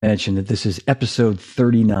mention that this is episode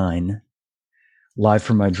 39, live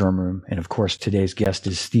from my drum room. And of course, today's guest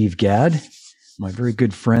is Steve Gadd, my very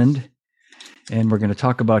good friend. And we're going to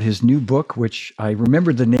talk about his new book, which I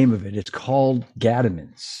remembered the name of it. It's called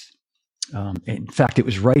Gaddaments. In fact, it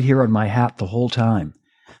was right here on my hat the whole time.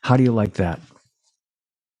 How do you like that?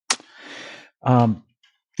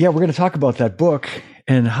 Yeah, we're going to talk about that book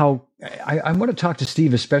and how I want to talk to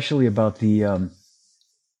Steve, especially about the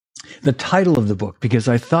title of the book, because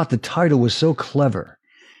I thought the title was so clever.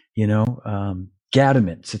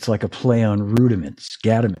 Gaddaments. It's like a play on rudiments.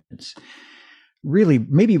 Gaddaments. Really,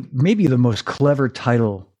 maybe the most clever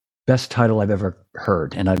title, best title I've ever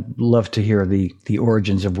heard. And I'd love to hear the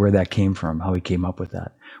origins of where that came from, how he came up with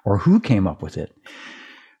that, or who came up with it.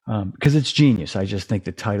 Because it's genius. I just think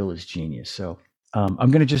the title is genius. So I'm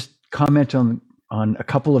going to just comment on a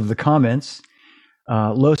couple of the comments.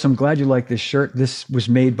 Los, I'm glad you like this shirt. This was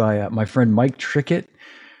made by my friend Mike Trickett,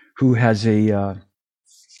 who has a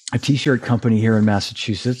t-shirt company here in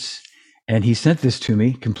Massachusetts. And he sent this to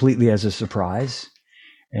me completely as a surprise.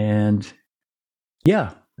 And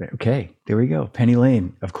yeah, okay, there we go. Penny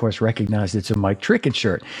Lane, of course, recognized it's a Mike Trickett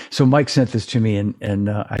shirt. So Mike sent this to me, and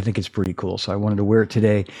I think it's pretty cool. So I wanted to wear it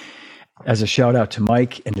today as a shout out to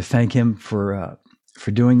Mike and to thank him for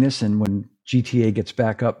doing this. And when GTA gets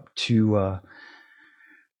back up to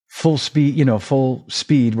full speed,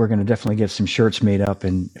 we're going to definitely get some shirts made up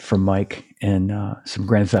and from Mike, and some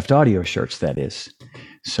Grand Theft Audio shirts, that is.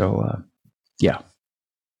 So yeah,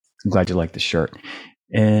 I'm glad you like the shirt.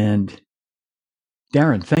 And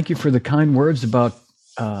Darren, thank you for the kind words about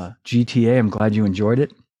GTA. I'm glad you enjoyed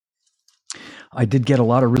it. I did get a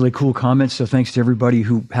lot of really cool comments, so thanks to everybody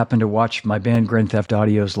who happened to watch my band Grand Theft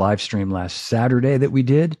Audio's live stream last Saturday that we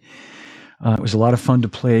did. It was a lot of fun to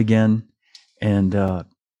play again, and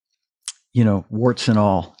warts and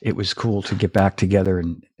all, it was cool to get back together.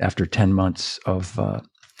 And after 10 months of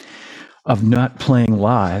not playing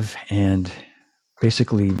live, and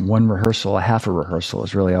basically one rehearsal, a half a rehearsal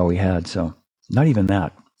is really all we had. So not even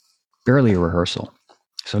that, barely a rehearsal.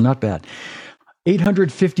 So not bad.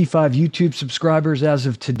 855 YouTube subscribers as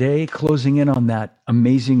of today, closing in on that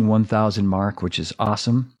amazing 1,000 mark, which is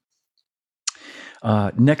awesome.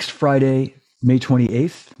 Next Friday, May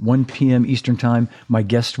 28th, 1 p.m. Eastern Time, my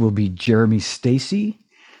guest will be Jeremy Stacey,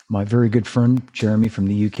 my very good friend, Jeremy from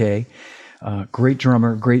the UK. Great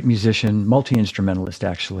drummer, great musician, multi-instrumentalist,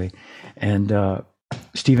 actually. And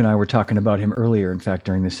Steve and I were talking about him earlier, in fact,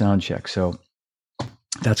 during the sound check. So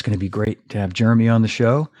that's going to be great to have Jeremy on the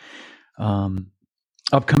show.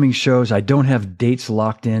 Upcoming shows, I don't have dates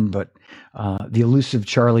locked in, but the elusive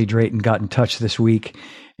Charlie Drayton got in touch this week,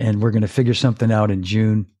 and we're going to figure something out in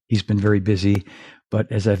June. He's been very busy,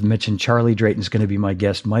 but as I've mentioned, Charlie Drayton's going to be my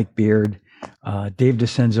guest, Mike Beard, Dave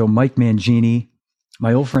DeCenzo, Mike Mangini,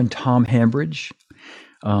 my old friend Tom Hambridge,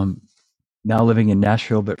 now living in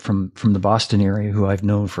Nashville, but from the Boston area, who I've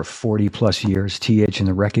known for 40 plus years, TH in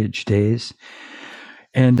the Wreckage days.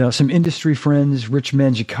 And some industry friends, Rich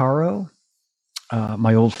Manjicaro,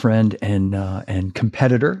 my old friend and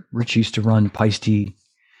competitor. Rich used to run Paiste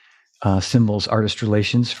Cymbals Artist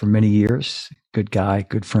Relations for many years. Good guy,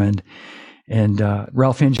 good friend. And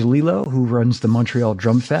Ralph Angelillo, who runs the Montreal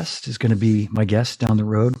Drum Fest, is going to be my guest down the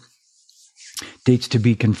road. Dates to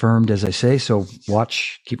be confirmed, as I say, so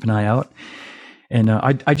keep an eye out. And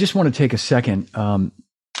I just want to take a second.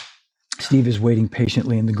 Steve is waiting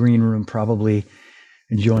patiently in the green room, probably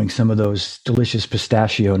enjoying some of those delicious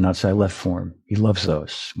pistachio nuts I left for him. He loves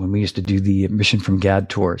those. When we used to do the Mission from Gadd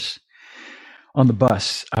tours on the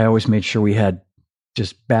bus, I always made sure we had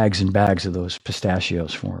just bags and bags of those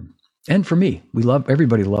pistachios for him. And for me,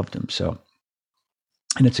 everybody loved them. So,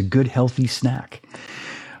 and it's a good, healthy snack.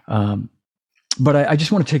 But I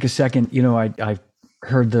just want to take a second. I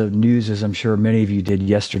heard the news, as I'm sure many of you did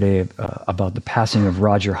yesterday, about the passing of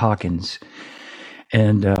Roger Hawkins.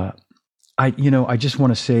 And I just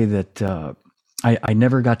want to say that I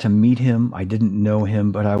never got to meet him. I didn't know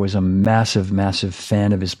him, but I was a massive, massive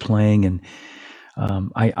fan of his playing. And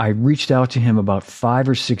I reached out to him about 5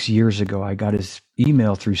 or 6 years ago. I got his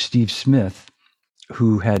email through Steve Smith,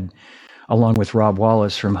 who had, along with Rob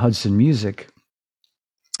Wallace from Hudson Music,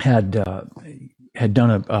 had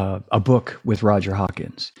done a book with Roger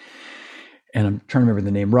Hawkins. And I'm trying to remember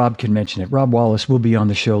the name. Rob can mention it. Rob Wallace will be on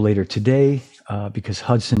the show later today because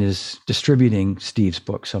Hudson is distributing Steve's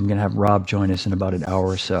book. So I'm going to have Rob join us in about an hour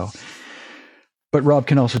or so. But Rob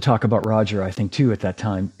can also talk about Roger, I think, too, at that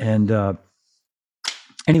time. And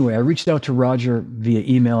anyway, I reached out to Roger via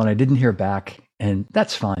email and I didn't hear back. And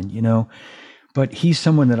that's fine, But he's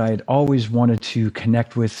someone that I had always wanted to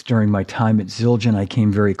connect with during my time at Zildjian. I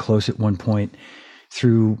came very close at one point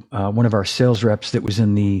through one of our sales reps that was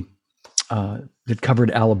in the that covered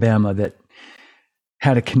Alabama, that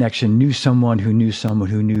had a connection, knew someone who knew someone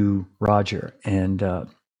who knew Roger. And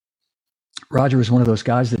Roger was one of those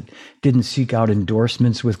guys that didn't seek out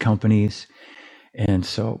endorsements with companies. And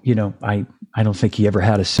so, I don't think he ever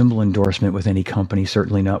had a symbol endorsement with any company,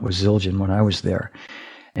 certainly not with Zildjian when I was there.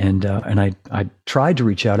 And I tried to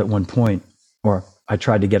reach out at one point, or I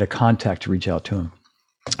tried to get a contact to reach out to him.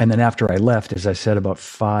 And then after I left, as I said, about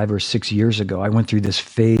 5 or 6 years ago, I went through this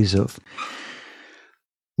phase of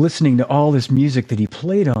listening to all this music that he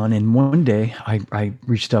played on. And one day I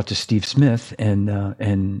reached out to Steve Smith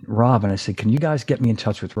and Rob, and I said, can you guys get me in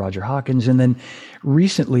touch with Roger Hawkins? And then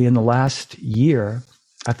recently, in the last year,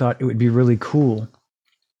 I thought it would be really cool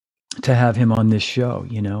to have him on this show.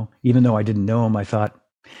 Even though I didn't know him, I thought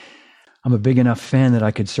I'm a big enough fan that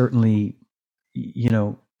I could certainly,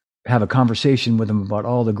 have a conversation with him about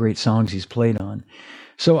all the great songs he's played on.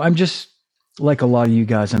 So I'm just, like a lot of you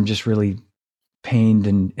guys, I'm just really pained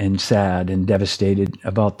and sad and devastated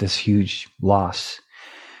about this huge loss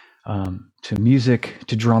to music,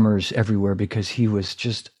 to drummers everywhere, because he was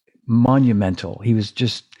just monumental. He was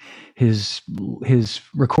just, his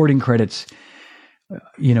recording credits,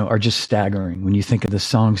 are just staggering when you think of the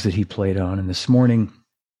songs that he played on. And this morning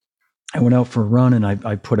I went out for a run, and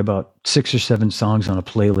I put about 6 or 7 songs on a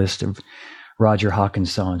playlist of Roger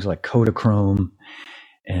Hawkins songs, like Kodachrome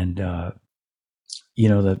and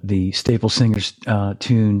the Staple Singers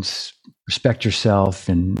tunes, Respect Yourself,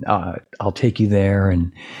 and I'll Take You There,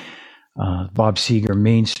 and Bob Seger,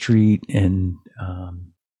 Main Street, and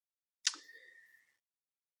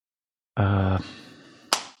the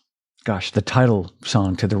title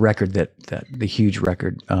song to the record, that the huge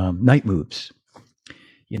record, Night Moves.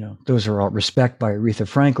 Those are all Respect by Aretha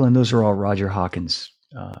Franklin. Those are all Roger Hawkins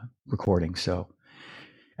recordings. So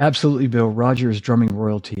absolutely, Bill, Roger is drumming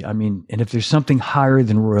royalty. I mean, and if there's something higher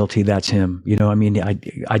than royalty, that's him.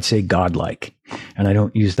 I'd say godlike. And I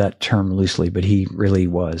don't use that term loosely, but he really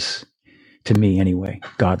was, to me anyway,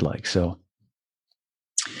 godlike. So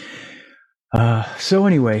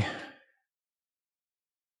anyway,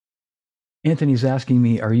 Anthony's asking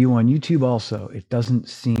me, are you on YouTube also? It doesn't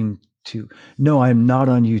seem to. No, I'm not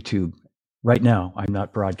on YouTube right now. I'm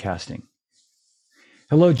not broadcasting.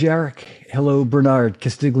 Hello, Jarek. Hello, Bernard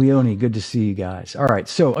Castiglione. Good to see you guys. All right.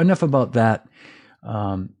 So enough about that.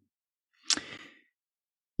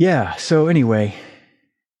 So anyway,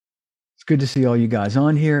 it's good to see all you guys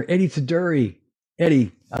on here. Eddie Taduri.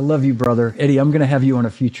 Eddie, I love you, brother. Eddie, I'm going to have you on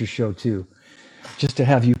a future show too, just to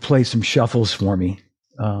have you play some shuffles for me.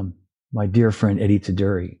 My dear friend, Eddie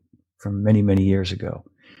Taduri, from many, many years ago.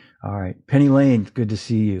 All right. Penny Lane, good to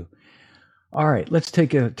see you. All right. Let's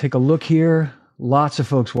take a look here. Lots of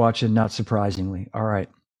folks watching, not surprisingly. All right.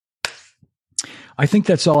 I think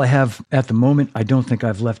that's all I have at the moment. I don't think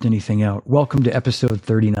I've left anything out. Welcome to episode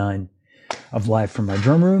 39 of Live from My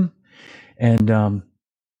Drum Room. And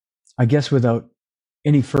I guess without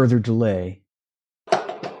any further delay,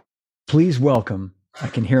 please welcome, I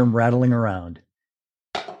can hear him rattling around,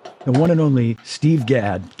 the one and only Steve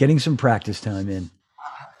Gadd, getting some practice time in.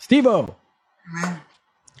 Steve-O. Man,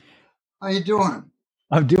 how you doing?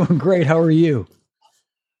 I'm doing great. How are you?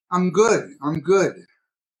 I'm good.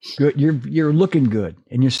 Good. You're looking good,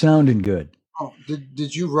 and you're sounding good. Oh,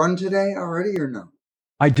 did you run today already or no?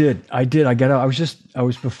 I did. I got out. I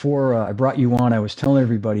was before I brought you on. I was telling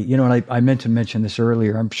everybody, and I meant to mention this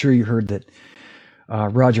earlier. I'm sure you heard that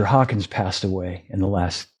Roger Hawkins passed away in the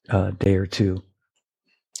last day or two.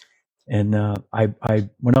 And I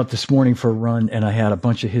went out this morning for a run, and I had a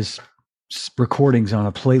bunch of his recordings on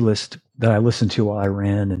a playlist that I listened to while I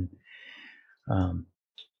ran. And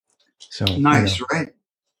so nice, right?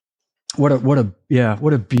 What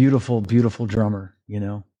a beautiful, beautiful drummer,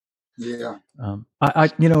 Yeah.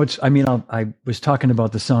 I was talking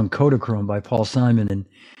about the song Kodachrome by Paul Simon, and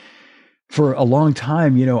for a long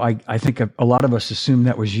time, I think a lot of us assumed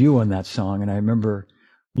that was you on that song. And I remember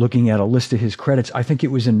looking at a list of his credits. I think it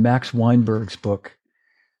was in Max Weinberg's book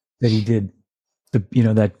that he did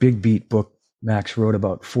that Big Beat book Max wrote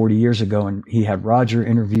about 40 years ago, and he had Roger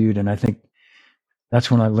interviewed. And I think that's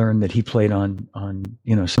when I learned that he played on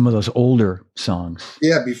some of those older songs.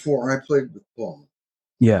 Yeah, before I played with Paul.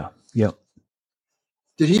 Yeah, yep.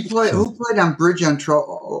 Did he play? Who played on Bridge on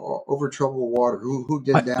Over Troubled Water? Who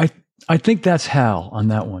did that? I think that's Hal on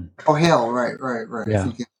that one. Oh, Hal, right.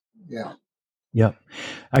 Yeah. Yeah. Yep.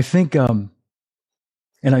 I think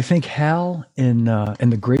Hal and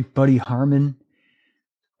the great Buddy Harman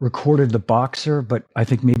recorded The Boxer, but I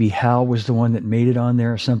think maybe Hal was the one that made it on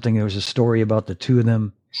there or something. There was a story about the two of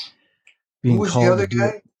them being Who was called. the other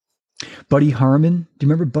guy? Buddy Harmon. Do you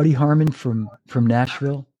remember Buddy Harmon from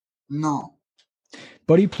Nashville? No.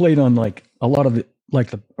 Buddy played on like a lot of the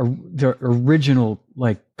original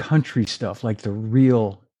like country stuff, like the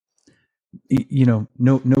real, no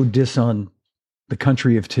diss on the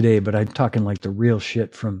country of today, but I'm talking like the real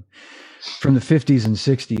shit from the 50s and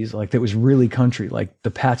 60s, like that was really country, like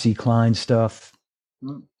the Patsy Cline stuff,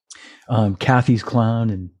 Kathy's Clown,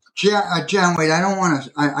 and John, wait, I don't want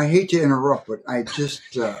to. I hate to interrupt, but I just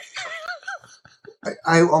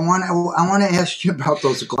I want to ask you about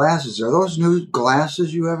those glasses. Are those new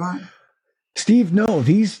glasses you have on? Steve, no,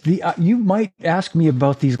 you might ask me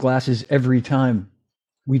about these glasses every time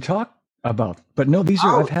we talk about, but no, these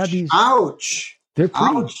are, I've had these. Ouch. They're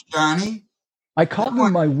pretty. Ouch, Johnny. I called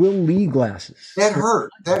them my Will Lee glasses. That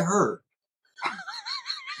hurt. That hurt.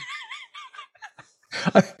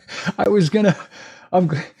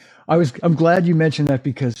 I'm glad you mentioned that,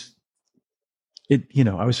 because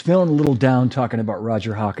I was feeling a little down talking about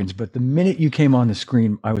Roger Hawkins, but the minute you came on the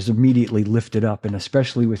screen, I was immediately lifted up, and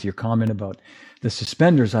especially with your comment about the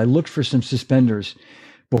suspenders, I looked for some suspenders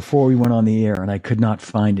before we went on the air, and I could not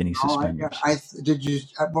find any suspenders.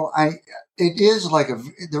 It is like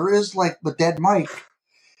but that mic,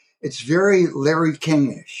 it's very Larry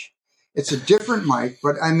King-ish. It's a different mic,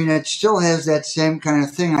 but I mean, it still has that same kind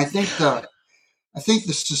of thing. I think the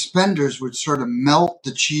suspenders would sort of melt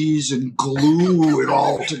the cheese and glue it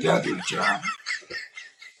all together, John.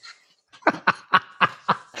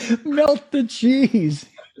 Melt the cheese.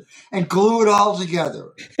 And glue it all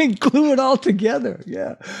together.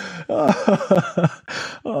 Yeah.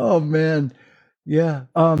 Oh, man. Yeah.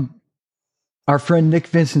 Our friend Nick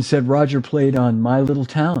Vincent said Roger played on My Little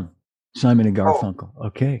Town, Simon and Garfunkel.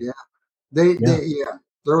 Okay. Yeah. They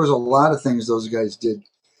there was a lot of things those guys did.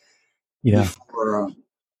 Yeah.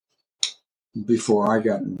 Before I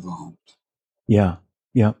got involved. Yeah.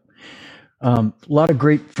 Yeah. A lot of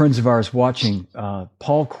great friends of ours watching.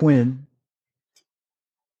 Paul Quinn,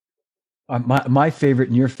 my favorite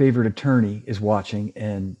and your favorite attorney, is watching.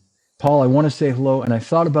 And Paul, I want to say hello. And I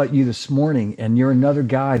thought about you this morning, and you're another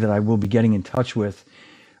guy that I will be getting in touch with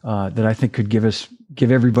that I think could give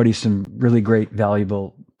everybody some really great,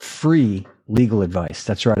 valuable, free legal advice.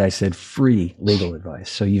 That's right. I said free legal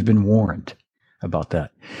advice. So you've been warned about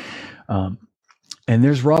that. And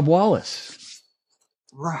there's Rob Wallace,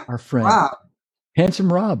 our friend. Rob.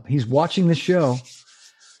 Handsome Rob. He's watching the show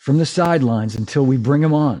from the sidelines until we bring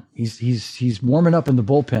him on. He's warming up in the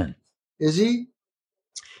bullpen. Is he?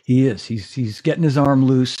 He is. He's getting his arm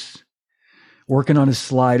loose, working on his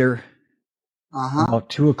slider. About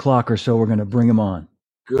 2:00 or so, we're going to bring him on.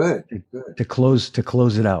 Good. To close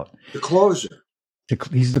it out. The closer.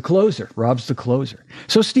 He's the closer. Rob's the closer.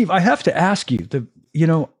 So, Steve, I have to ask you.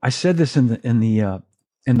 I said this in the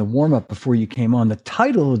warm up before you came on. The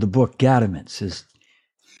title of the book, Gadamants, is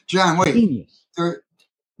John. Wait. Genius.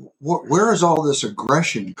 Where is all this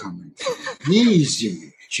aggression coming from?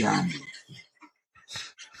 Easy, Johnny.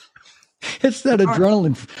 It's that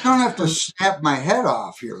adrenaline. You don't have to snap my head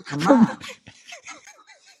off here. Come on.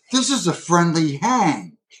 This is a friendly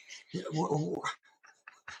hang.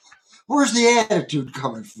 Where's the attitude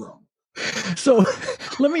coming from? So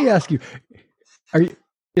let me ask you,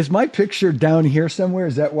 is my picture down here somewhere?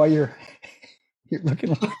 Is that why you're looking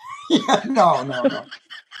like? Yeah, no.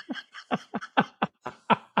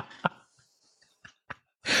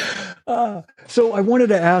 So I wanted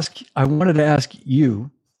to ask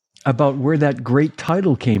you about where that great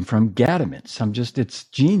title came from, Gadamants. It's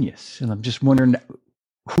genius. And I'm just wondering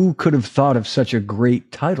who could have thought of such a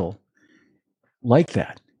great title like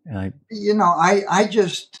that. And I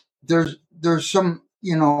just, there's some,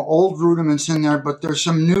 old rudiments in there, but there's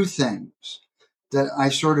some new things that I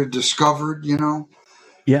sort of discovered, Yeah.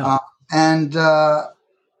 I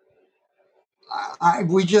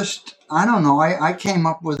don't know. I came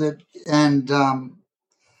up with it, and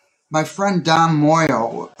my friend Don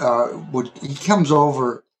Moyo, he comes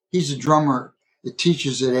over. He's a drummer that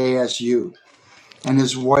teaches at ASU, and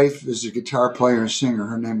his wife is a guitar player and singer.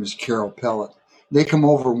 Her name is Carol Pellet. They come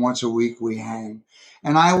over once a week. We hang,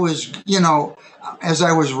 and I was, as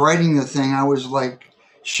I was writing the thing, I was like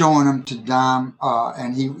showing him to Don,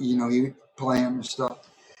 and he would play him and stuff.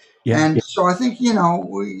 Yeah. And so I think,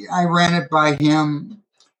 I ran it by him.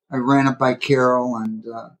 I ran it by Carol, and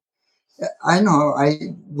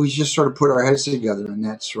we just sort of put our heads together, and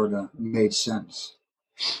that sort of made sense.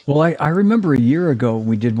 Well, I remember a year ago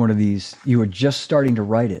we did one of these. You were just starting to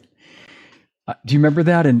write it. Do you remember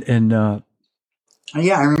that?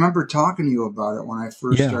 Yeah, I remember talking to you about it when I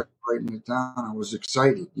first started writing it down. I was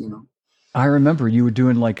excited, I remember you were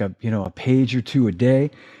doing like a page or two a day.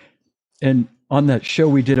 And on that show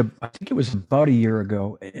we did, I think it was about a year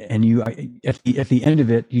ago, and at the end of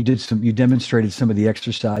it, you demonstrated some of the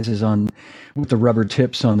exercises on with the rubber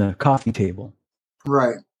tips on the coffee table.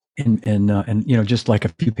 Right. And just like a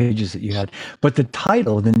few pages that you had, but the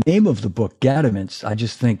title, the name of the book, Gadamants, I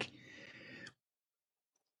just think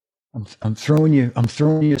I'm throwing you a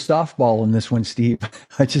softball in this one, Steve.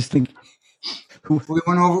 I just think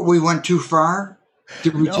we went too far.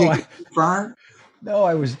 Did we take it too far? No,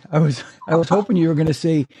 I was hoping you were going to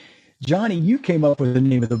say, Johnny, you came up with the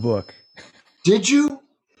name of the book. Did you?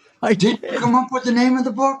 I did you come up with the name of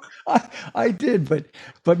the book? I did,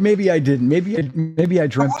 but maybe I didn't. Maybe I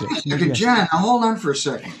dreamt it. Jen, now hold on for a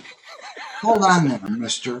second. Hold on there,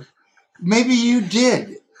 mister. Maybe you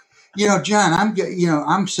did. John,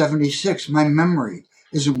 I'm 76. My memory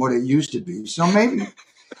isn't what it used to be. So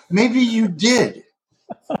maybe you did.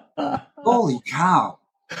 Holy cow.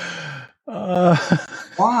 Wow.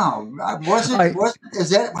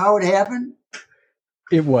 Is that how it happened?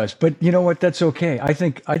 It was, but you know what? That's okay. I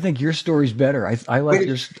think your story's better. I like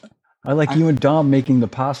you and Dom making the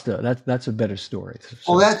pasta. That's a better story.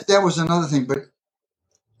 So. Well, that was another thing. But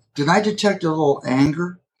did I detect a little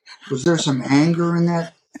anger? Was there some anger in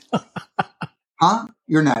that? Huh?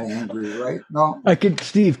 You're not angry, right? No.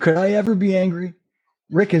 Steve, could I ever be angry?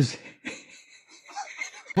 Rick is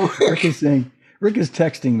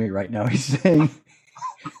texting me right now. He's saying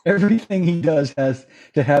everything he does has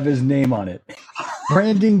to have his name on it.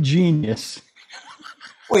 Branding genius.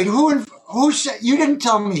 Wait, who said? You didn't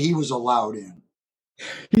tell me he was allowed in.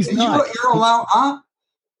 He's not. You're allowed, huh?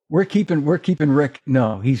 We're keeping Rick.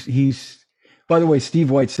 No, he's. By the way, Steve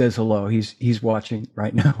White says hello. He's watching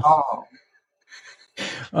right now.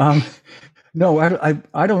 Oh. No,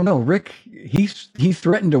 I don't know. Rick, he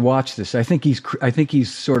threatened to watch this. I think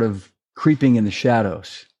he's sort of creeping in the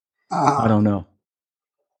shadows. I don't know.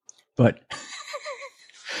 But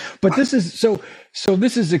this is so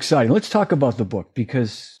this is exciting. Let's talk about the book,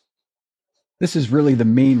 because this is really the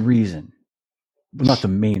main reason. Well, not the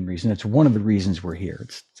main reason. It's one of the reasons we're here.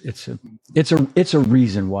 It's a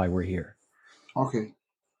reason why we're here. Okay.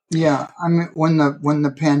 Yeah, I mean, when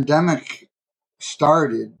the pandemic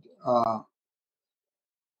started, I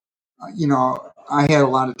had a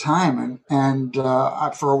lot of time, and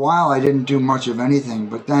for a while I didn't do much of anything.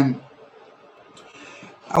 But then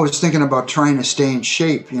I was thinking about trying to stay in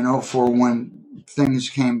shape, for when things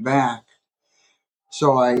came back.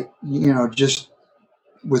 So I, just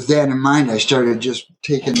with that in mind, I started just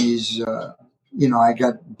taking these. I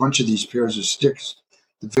got a bunch of these pairs of sticks,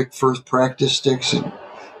 the Vic First practice sticks, and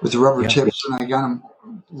with rubber tips, and I got them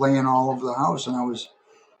laying all over the house, and I was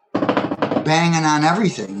banging on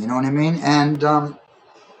everything, you know what I mean? And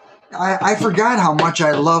I forgot how much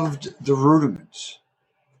I loved the rudiments,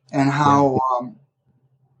 and how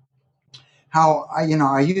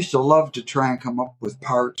I used to love to try and come up with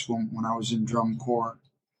parts when I was in drum corps,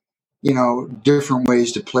 different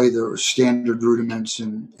ways to play the standard rudiments,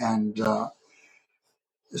 and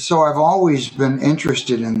so I've always been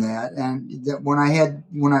interested in that. And that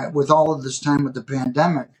with all of this time with the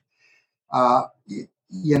pandemic,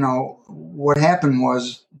 what happened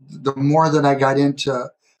was, the more that I got into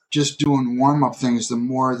just doing warm-up things, the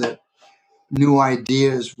more that new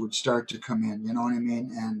ideas would start to come in, you know what I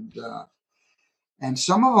mean? And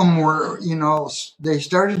some of them were, they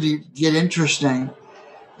started to get interesting,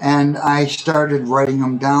 and I started writing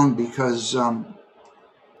them down because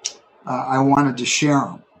I wanted to share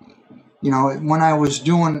them. When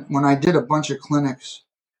I did a bunch of clinics,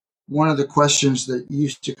 one of the questions that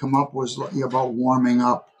used to come up was about warming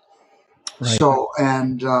up. Right. So,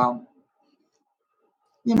 and, I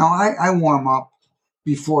warm up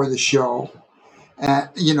before the show,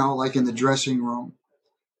 like in the dressing room.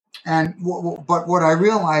 But what I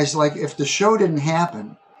realized, like, if the show didn't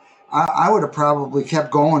happen, I would have probably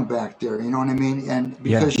kept going back there, you know what I mean? And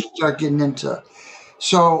because you start getting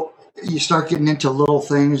into little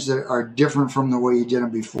things that are different from the way you did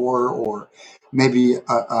them before, or maybe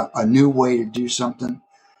a new way to do something.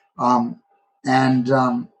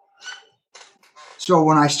 So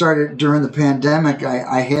when I started during the pandemic,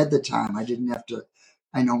 I had the time. I didn't have to,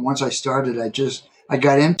 once I started, I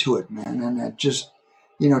got into it, man. And it just,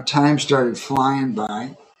 time started flying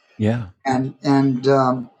by. Yeah. And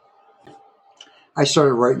I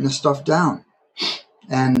started writing the stuff down.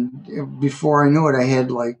 And before I knew it, I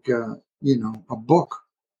had a book.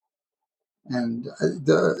 And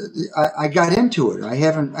I got into it. I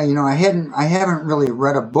haven't really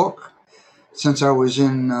read a book since I was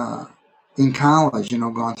in college.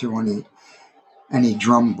 Gone through any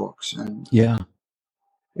drum books, and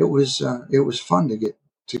it was fun to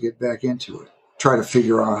get back into it. try to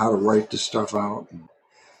figure out how to write this stuff out.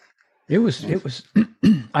 It was,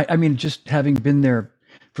 I mean, just having been there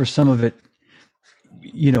for some of it,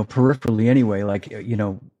 peripherally anyway, like,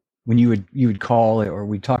 when you would call or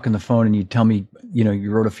we'd talk on the phone and you'd tell me,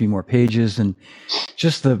 you wrote a few more pages, and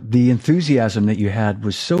just the enthusiasm that you had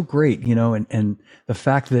was so great, and the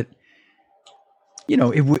fact that,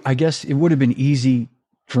 I guess it would have been easy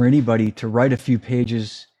for anybody to write a few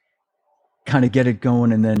pages, kind of get it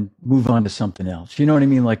going, and then move on to something else. You know what I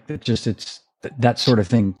mean? Like that sort of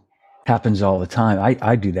thing happens all the time.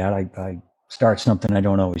 I do that. I start something, I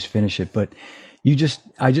don't always finish it, but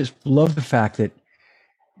I just love the fact that,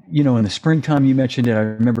 in the springtime, you mentioned it. I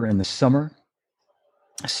remember in the summer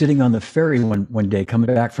sitting on the ferry one day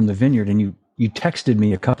coming back from the vineyard, and you texted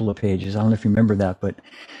me a couple of pages. I don't know if you remember that,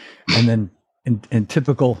 and then in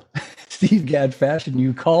typical Steve Gadd fashion,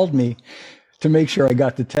 you called me to make sure I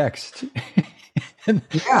got the text. And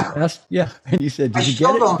and you said, "Did you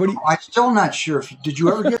get it?" I'm still not sure. Did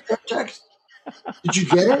you ever get that text? Did you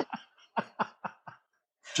get it?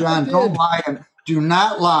 John, don't lie. Do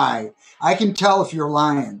not lie. I can tell if you're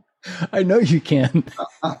lying. I know you can.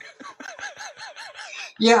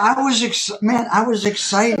 Yeah, I was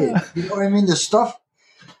excited. You know what I mean? The stuff,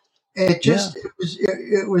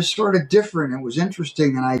 it was sort of different. It was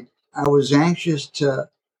interesting, and I was anxious to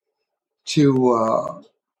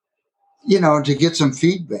get some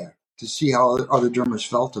feedback, to see how other drummers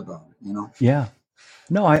felt about it. Yeah.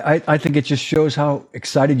 No, I think it just shows how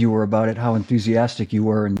excited you were about it, how enthusiastic you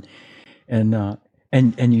were, and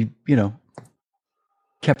you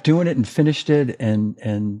kept doing it and finished it,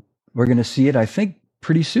 and we're going to see it, I think,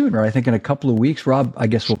 pretty soon, or I think in a couple of weeks. Rob, I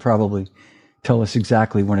guess, will probably tell us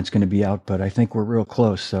exactly when it's going to be out, but I think we're real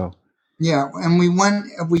close. So yeah, and we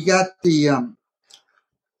got the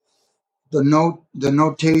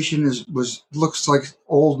notation looks like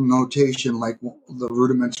old notation, like the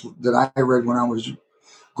rudiments that I read when I was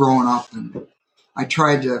growing up, and I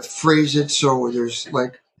tried to phrase it so there's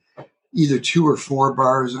like either 2 or 4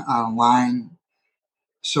 bars on a line.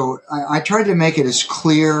 So I tried to make it as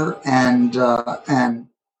clear and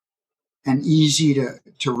easy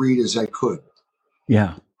to read as I could.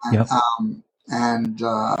 Yeah. Yep. And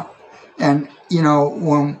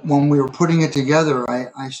when we were putting it together,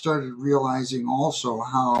 I started realizing also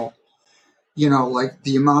how, like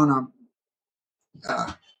the amount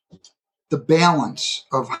of the balance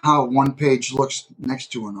of how one page looks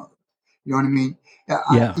next to another. You know what I mean?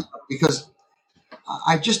 Yeah. Because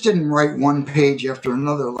I just didn't write one page after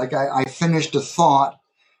another. Like I finished a thought,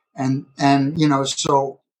 and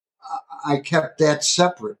so I kept that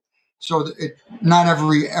separate. So not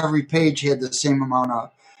every page had the same amount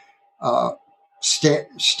of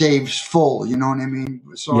staves full. You know what I mean?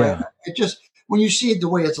 So it just, when you see it the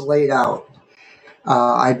way it's laid out,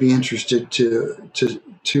 I'd be interested to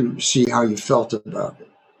see how you felt about it.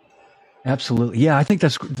 Absolutely. Yeah, I think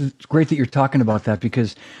that's great that you're talking about that,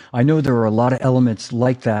 because I know there are a lot of elements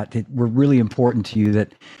like that were really important to you,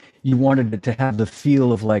 that you wanted it to have the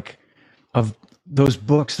feel of those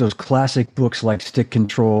books, those classic books like Stick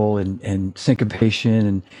Control and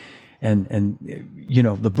Syncopation and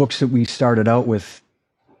the books that we started out with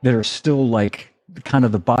that are still like kind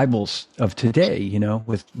of the Bibles of today,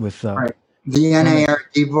 with right. The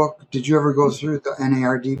NARD book. Did you ever go through the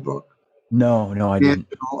NARD book? No, I didn't.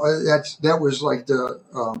 That was like the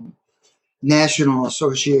National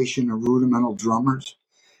Association of Rudimental Drummers.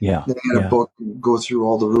 Yeah, they had a book and go through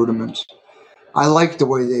all the rudiments. I liked the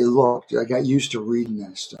way they looked. I got used to reading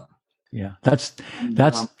that stuff. Yeah, that's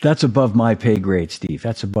above my pay grade, Steve.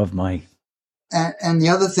 That's above my. And the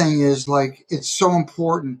other thing is, like, it's so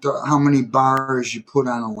important how many bars you put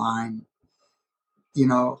on a line. You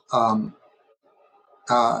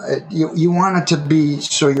want it to be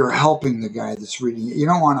so you're helping the guy that's reading it. You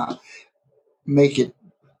don't want to make it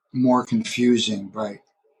more confusing by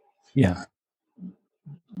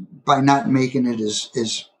not making it as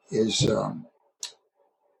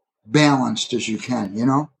balanced as you can.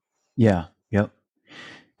 Yeah. Yep.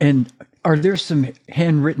 And are there some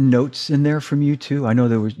handwritten notes in there from you too? I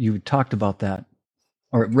know you talked about that,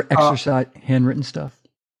 or exercise handwritten stuff.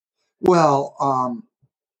 Well,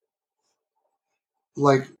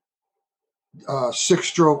 like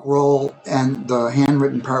 6-stroke roll, and the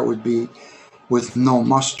handwritten part would be with no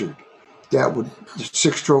mustard. That would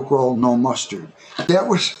 6-stroke roll, no mustard. That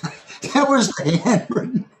was the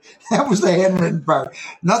handwritten. That was the handwritten part.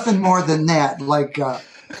 Nothing more than that. Like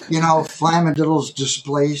Flamadiddles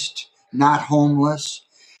displaced, not homeless.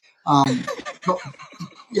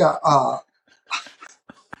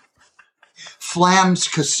 Flam's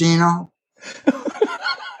Casino.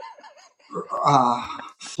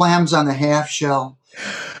 clams on the half shell.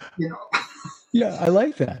 You know, Yeah, I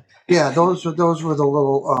like that. yeah, those were the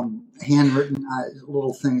little handwritten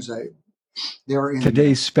little things. They're in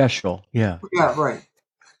Today's special. Yeah. yeah, right.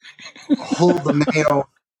 Hold the mayo.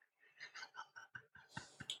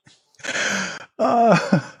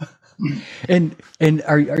 Uh, and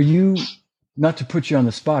are you, not to put you on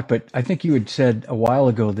the spot, but I think you had said a while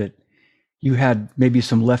ago that you had maybe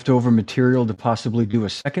some leftover material to possibly do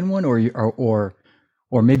a second one, or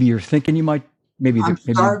maybe you're thinking you might maybe I'm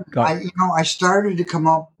maybe start. got I started to come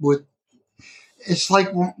up with. It's like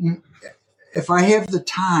if I have the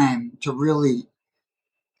time to really,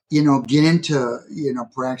 get into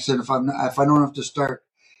practicing. If I don't have to start,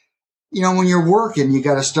 when you're working, you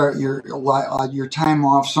got to start your time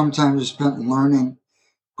off. Sometimes is spent learning,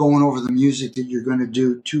 going over the music that you're going to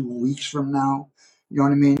do 2 weeks from now. You know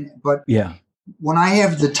what I mean? But yeah when I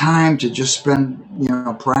have the time to just spend,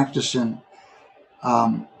 practicing,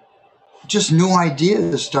 just new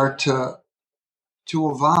ideas start to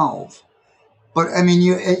evolve. But I mean,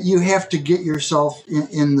 you have to get yourself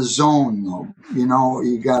in the zone, though. You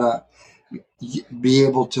gotta be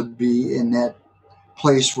able to be in that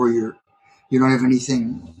place where you don't have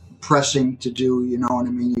anything pressing to do. You know what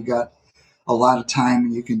I mean? You got a lot of time,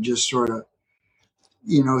 and you can just sort of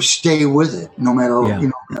stay with it, no matter yeah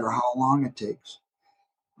no matter how long it takes.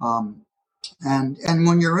 And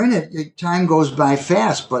when you're in it, time goes by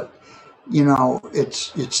fast, but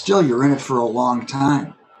it's still you're in it for a long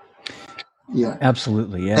time. Yeah,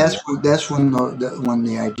 absolutely yeah that's when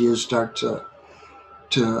the ideas start to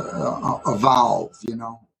evolve.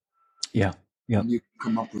 yeah yeah You can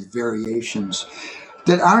come up with variations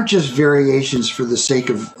that aren't just variations for the sake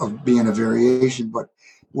of being a variation, but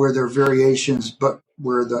where they're variations, but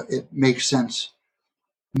where it makes sense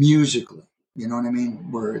musically. You know what I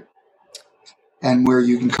mean? Where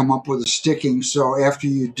you can come up with a sticking. So after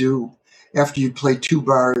you play 2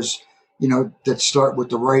 bars, that start with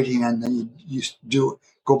the right hand, then you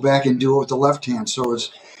go back and do it with the left hand. So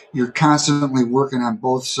you're constantly working on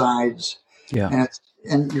both sides, yeah and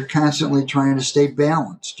you're constantly trying to stay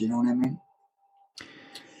balanced. You know what I mean?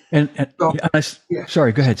 and So yeah, yeah,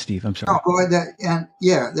 sorry, go ahead, Steve. I'm sorry. no, go ahead.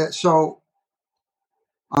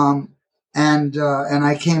 Um, and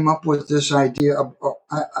I came up with this idea.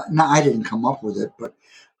 No, I didn't come up with it, but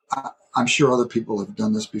I'm sure other people have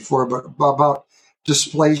done this before. But about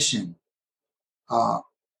displacing,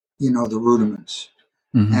 the rudiments,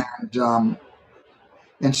 hmm and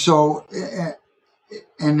and so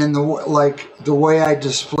and then the way I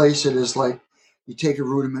displace it is like you take a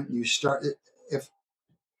rudiment and you start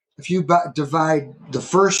if you divide the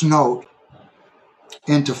first note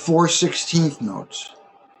into 4/16 notes,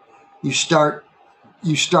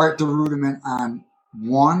 you start the rudiment on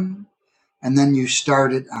 1, and then you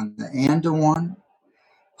start it on the and to 1,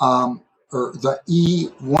 or the E,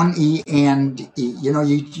 1 E and E.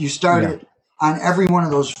 You start yeah it on every one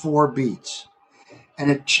of those 4 beats,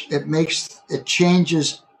 and it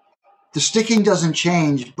changes. The sticking doesn't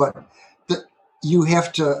change, but you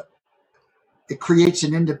have to. It creates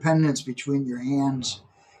an independence between your hands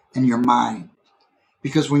and your mind,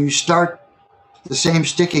 because when you start the same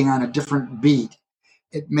sticking on a different beat,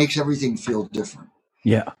 it makes everything feel different.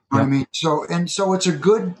 yeah You know what I yeah mean? So it's a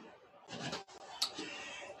good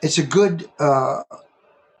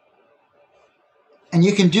and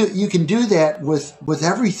you can do that with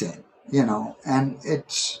everything, and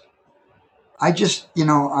I just,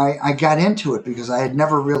 I got into it because I had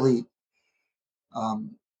never really,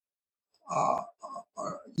 um,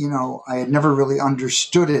 I had never really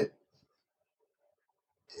understood it,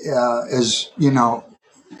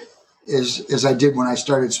 as, as I did when I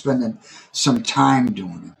started spending some time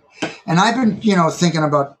doing it. And I've been, thinking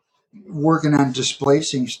about working on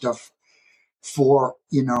displacing stuff for,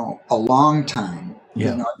 a long time,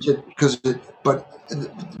 yeah because but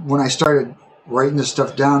when I started writing this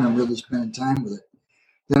stuff down and really spending time with it,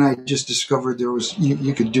 then I just discovered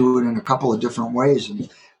you could do it in a couple of different ways, and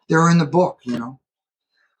they're in the book.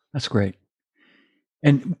 that's great.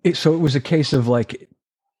 And so it was a case of like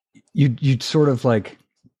you'd sort of like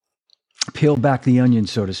peel back the onion,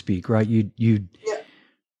 so to speak, right? Yeah,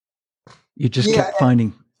 You just yeah, kept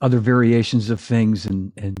finding other variations of things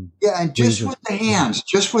and yeah, and ways just of with the hands,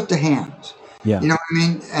 just with the hands. yeah You know what I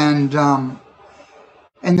mean?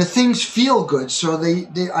 And the things feel good, so they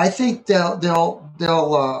I think they'll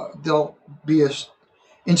be a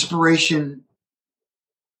inspiration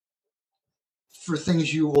for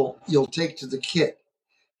things you'll take to the kit.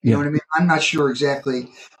 You know yeah what I mean? I'm not sure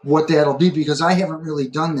exactly what that'll be because I haven't really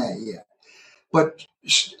done that yet. But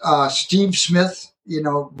Steve Smith,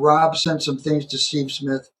 Rob sent some things to Steve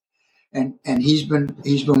Smith, and he's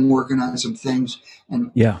been working on some things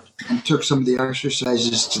and Yeah. and took some of the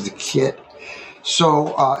exercises to the kit.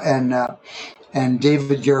 So and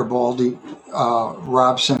David Garibaldi,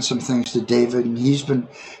 Rob sent some things to David, and he's been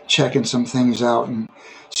checking some things out, and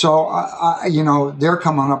so they're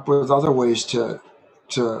coming up with other ways to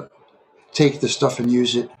take the stuff and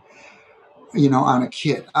use it, on a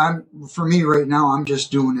kit. For me right now, I'm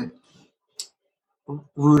just doing it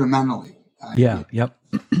rudimentally. Yeah. Yep.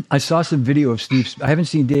 I saw some video of Steve. I haven't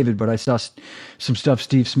seen David, but I saw some stuff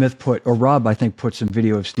Steve Smith or Rob, I think, put some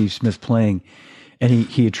video of Steve Smith playing, and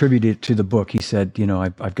he attributed it to the book. He said,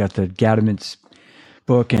 I've got the Gadaments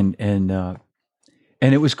book, and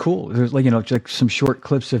it was cool. There's like some short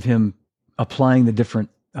clips of him applying the different,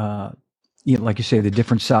 like you say, the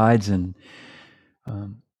different sides, and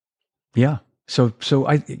yeah. So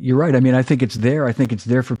you're right. I mean, I think it's there. I think it's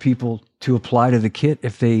there for people to apply to the kit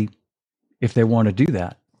if they want to do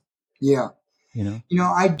that. Yeah.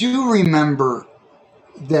 I do remember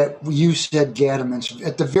that you said Gadaments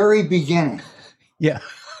at the very beginning. Yeah.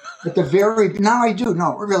 Now I do.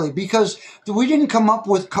 No, really, because we didn't come up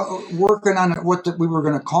with working on what we were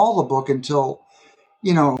going to call the book until,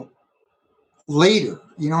 later.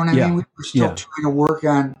 You know what I mean? We were still trying to work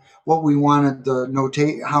on what we wanted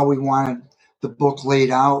how we wanted the book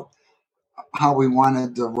laid out, how we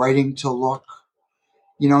wanted the writing to look.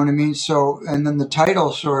 You know what I mean? So, and then the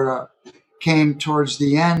title sort of came towards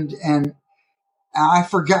the end, and I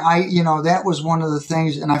forgot. That was one of the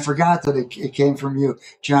things, and I forgot that it came from you,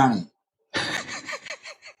 Johnny.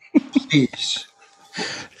 Please,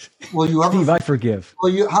 will you ever? Steve, I forgive.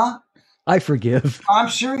 Will you? Huh? I forgive. I'm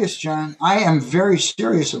serious, John. I am very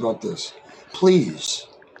serious about this. Please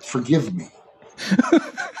forgive me.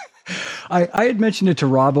 I had mentioned it to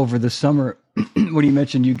Rob over the summer when he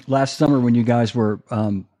mentioned last summer when you guys were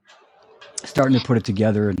starting to put it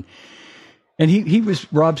together, and he was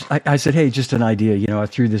Rob's. I said, hey, just an idea. I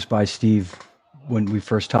threw this by Steve when we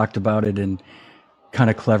first talked about it, and kind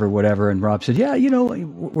of clever, whatever. And Rob said, yeah,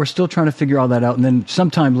 we're still trying to figure all that out. And then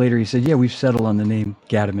sometime later he said, yeah, we've settled on the name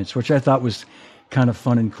Gadaments, which I thought was kind of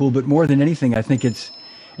fun and cool. But more than anything, I think it's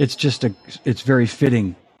very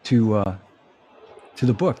fitting to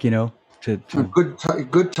the book, A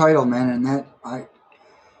good title, man, and that I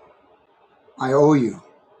owe you.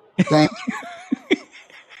 Thank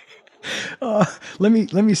you. Let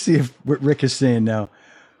me see what Rick is saying now.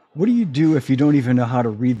 What do you do if you don't even know how to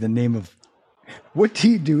read the name of? What do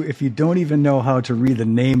you do if you don't even know how to read the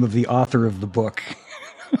name of the author of the book?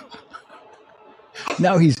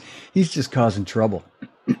 Now he's just causing trouble.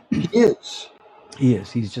 He is. He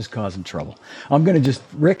is. He's just causing trouble. I'm going to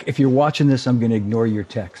Rick, if you're watching this, I'm going to ignore your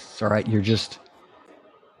texts. All right. You're just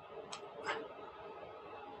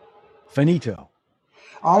finito.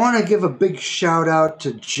 I want to give a big shout out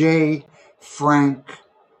to J. Frank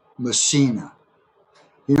Messina.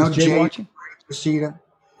 Is Jay watching? Frank Messina.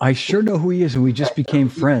 I sure know who he is, and we just became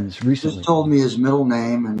friends recently. He just told me his middle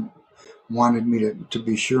name and wanted me to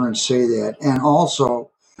be sure and say that. And also,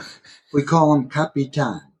 we call him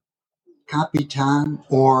Capitan. Capitan,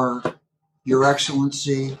 or Your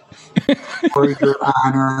Excellency, or Your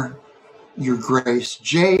Honor, Your Grace.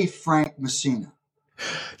 J. Frank Messina.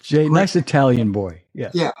 Jay, nice Italian boy. Yeah.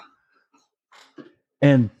 Yeah.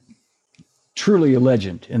 And truly a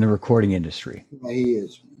legend in the recording industry. Yeah, he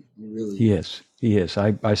is. He really is. He is.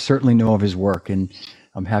 I certainly know of his work, and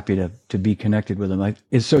I'm happy to be connected with him.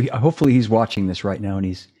 Hopefully he's watching this right now, and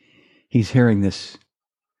he's hearing this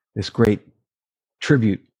great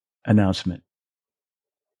tribute announcement.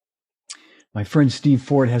 My friend Steve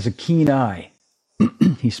Ford has a keen eye.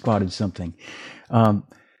 He spotted something.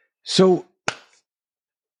 So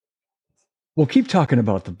we'll keep talking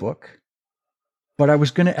about the book, but I was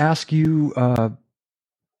going to ask you,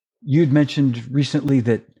 you'd mentioned recently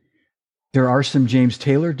that there are some James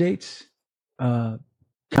Taylor dates, kind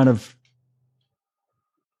of.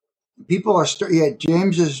 People are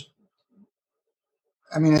James is.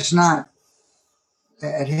 I mean, it's not.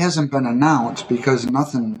 It hasn't been announced because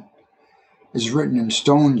nothing is written in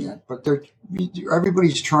stone yet. But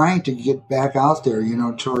everybody's trying to get back out there.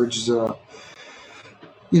 Towards the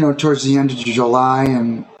end of July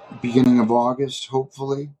and beginning of August,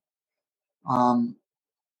 hopefully.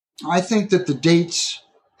 I think that the dates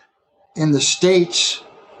in the States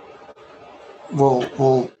will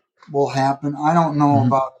happen. I don't know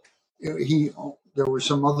about there were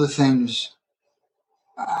some other things.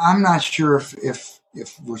 I'm not sure if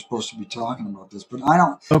we're supposed to be talking about this, but I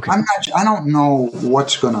don't. Okay. I don't know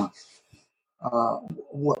what's gonna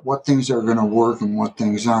what things are gonna work and what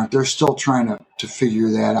things aren't. They're still trying to figure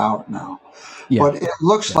that out now. Yeah. But it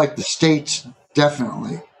looks like the States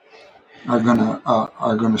definitely are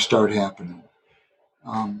gonna start happening.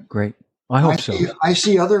 Great. I hope so. I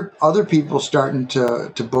see other people starting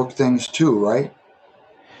to book things too, right?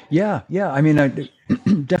 Yeah, yeah. I mean, I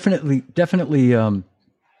definitely.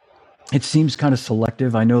 It seems kind of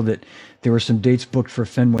selective. I know that there were some dates booked for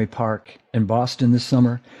Fenway Park in Boston this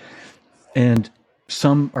summer, and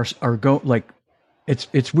some are go like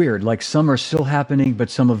it's weird. Like some are still happening, but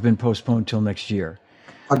some have been postponed till next year.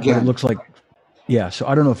 But it Again, looks like yeah. So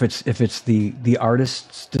I don't know if it's the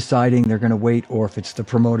artists deciding they're going to wait, or if it's the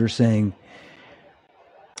promoter saying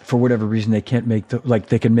for whatever reason they can't make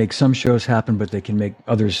they can make some shows happen, but they can make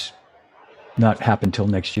others not happen till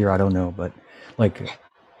next year. I don't know, but like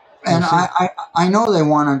and we'll see. I know they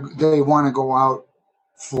want to go out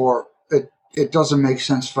for it. It doesn't make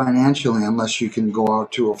sense financially unless you can go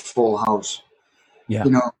out to a full house, Yeah,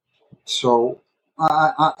 you know. So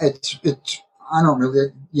it's I don't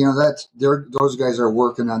really, that's those guys are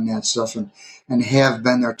working on that stuff and have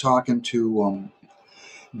been. They're talking to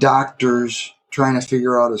doctors, trying to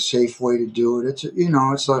figure out a safe way to do it.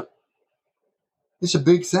 It's a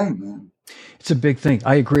big thing, man. it's a big thing.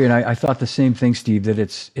 I agree, and I thought the same thing, Steve. That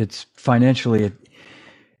it's financially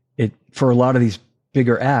it for a lot of these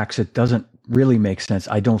bigger acts, it doesn't really make sense.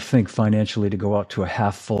 I don't think financially to go out to a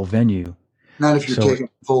half full venue. Not if you're So taking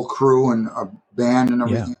a full crew and a band and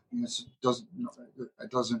yeah, everything.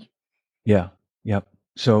 It doesn't. yeah, yep.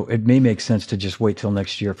 So it may make sense to just wait till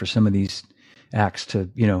next year for some of these acts to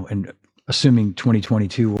and assuming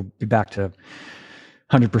 2022 will be back to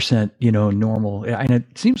 100% normal, and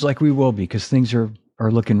it seems like we will be because things are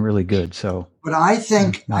looking really good. So But I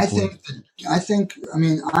think I knock wood. think that, I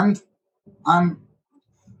mean I'm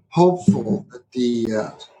hopeful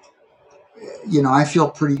that I feel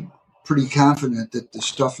pretty confident that the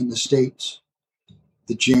stuff in the States,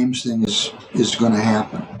 the James thing is going to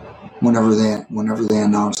happen whenever they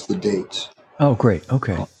announce the dates. Oh, great.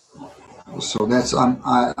 Okay. So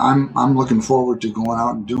I'm looking forward to going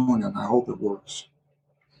out and doing it. I hope it works.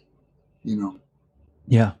 You know.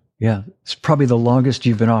 Yeah, yeah. It's probably the longest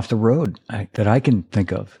you've been off the road that I can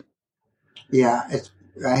think of. Yeah,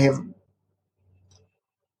 I have.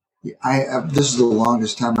 This is the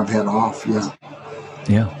longest time I've had off. Yeah.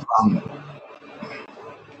 Yeah. Um,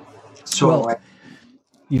 so Well,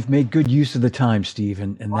 you've made good use of the time, Steve,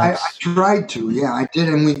 and I that's tried to. Yeah, I did,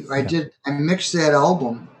 and yeah. I mixed that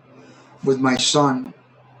album with my son.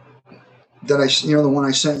 The one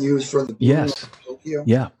I sent you is for the Blue Note Yes. Tokyo.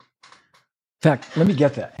 Yeah. In fact, let me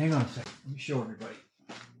get that. Hang on a second. Let me show everybody.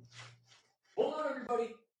 Hold on,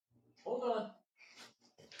 everybody. Hold on.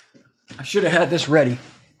 I should have had this ready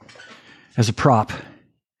as a prop.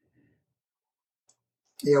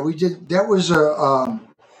 Yeah, we did. That was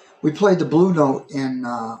we played the Blue Note in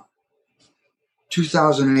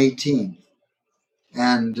 2018,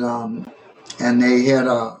 and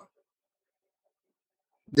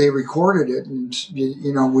they recorded it,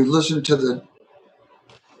 and we listened to the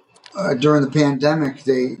during the pandemic.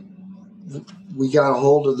 We got a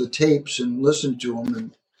hold of the tapes and listened to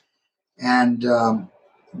them and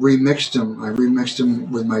remixed them. I remixed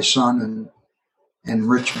them with my son and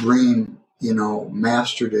Rich Breen,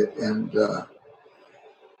 mastered it, and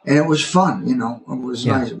it was fun. It was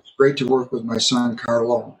Yeah. nice. It was great to work with my son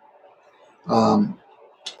Carlo. Um,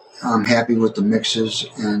 I'm happy with the mixes,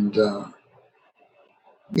 and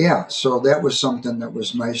yeah, so that was something that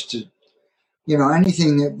was nice to,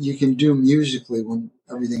 anything that you can do musically when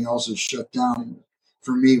everything else is shut down,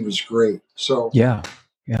 for me was great. So Yeah.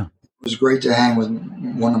 Yeah. it was great to hang with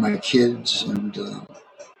one of my kids, and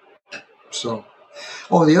so.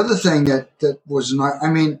 Oh, the other thing that was not. I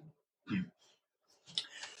mean,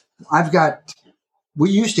 we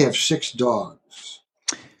used to have 6 dogs,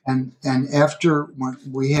 and after when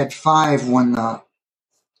we had 5 when the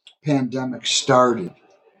pandemic started,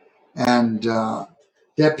 and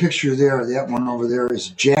that picture there, that one over there is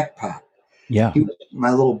Jackpot. Yeah. He was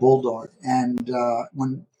my little bulldog, and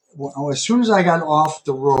as soon as I got off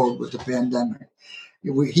the road with the pandemic,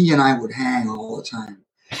 he and I would hang all the time.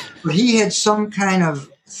 But he had some kind of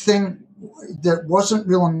thing that wasn't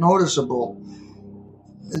real noticeable,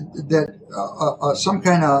 that some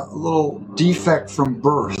kind of little defect from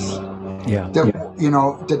birth Yeah.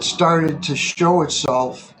 that started to show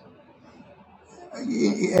itself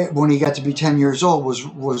when he got to be 10 years old,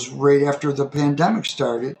 was right after the pandemic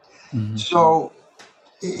started. Mhm. So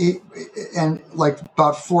and like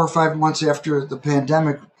about 4 or 5 months after the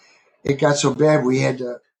pandemic, it got so bad we had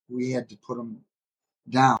to put him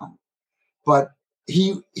down. But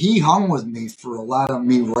he hung with me for a lot of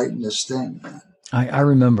me writing this thing, man. I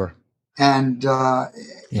remember. And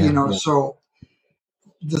Yeah. so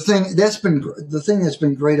the thing that's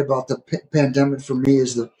been great about the pandemic for me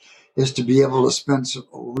is to be able to spend a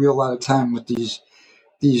real lot of time with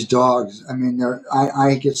these dogs. I mean,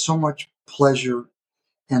 I get so much pleasure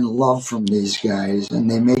and love from these guys, and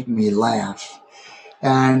they make me laugh.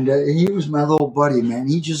 And he was my little buddy, man.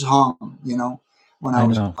 He just hung, when I I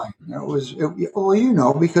was know. playing.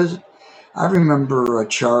 Well, because I remember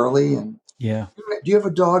Charlie. And Yeah. do you have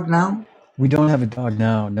a dog now? We don't have a dog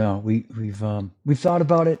now. No, we've thought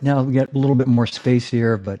about it. Now we get a little bit more space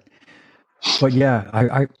here, but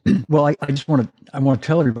yeah, well, I just I want to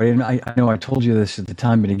tell everybody, and I know I told you this at the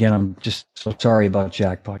time, but again, I'm just so sorry about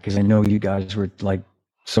Jackpot because I know you guys were like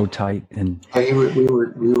so tight and We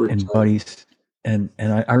were and tight. buddies, and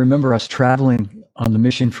I remember us traveling on the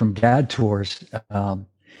Mission from Gad tours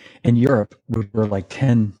in Europe, which were like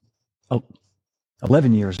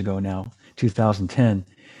 11 years ago now, 2010.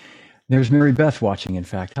 There's Mary Beth watching, in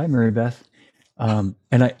fact. Hi, Mary Beth. And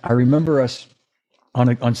I remember us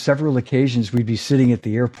on several occasions, we'd be sitting at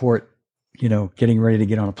the airport, getting ready to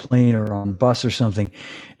get on a plane or on a bus or something,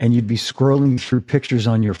 and you'd be scrolling through pictures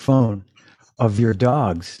on your phone of your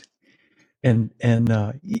dogs, and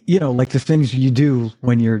like the things you do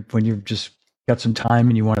when you're just got some time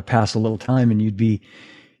and you want to pass a little time, and you'd be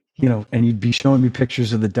showing me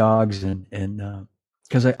pictures of the dogs, and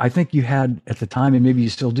because I think you had at the time, and maybe you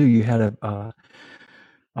still do, you had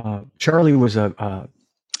Charlie was a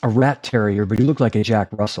rat terrier, but he looked like a Jack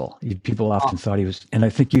Russell. People often thought he was, and I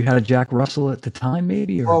think you had a Jack Russell at the time,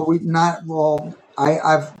 maybe, or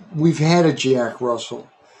We've had a Jack Russell.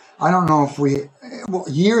 I don't know if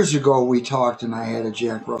years ago we talked and I had a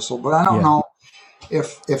Jack Russell, but I don't yeah, know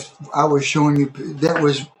if I was showing you that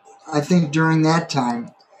was, I think during that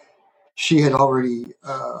time she had already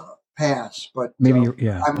passed, but maybe,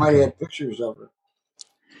 yeah, I might have okay, had pictures of her.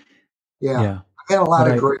 Yeah, yeah, I had a lot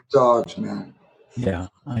but of great dogs, man. yeah,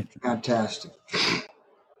 Fantastic.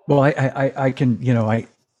 well, I can,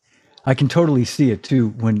 I can totally see it too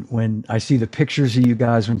when I see the pictures of you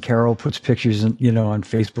guys when Carol puts pictures on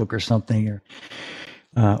Facebook or something or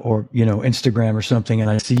Instagram or something, and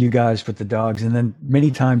I see you guys with the dogs, and then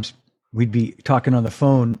many times we'd be talking on the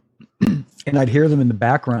phone and I'd hear them in the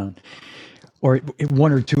background or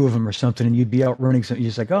one or two of them or something, and you'd be out running something. You're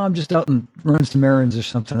just like, oh, I'm just out and running some errands or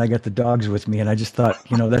something. I got the dogs with me, and I just thought,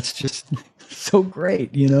 that's just so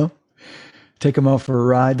great. Take them out for a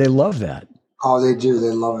ride. They love that. Oh, they do.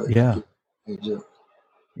 They love it. Yeah, They do.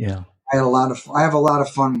 yeah, I have a lot of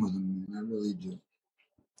fun with them, man. I really do.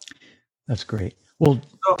 that's great. Well,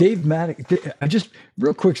 So, Dave Maddox, I just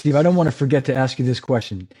real quick, Steve. I don't want to forget to ask you this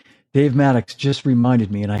question. Dave Maddox just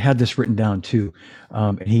reminded me, and I had this written down too.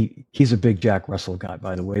 And he's a big Jack Russell guy,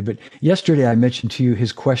 by the way. But yesterday I mentioned to you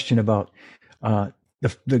his question about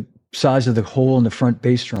the size of the hole in the front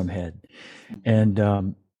bass drum head, and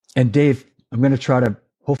Dave, I'm going to try to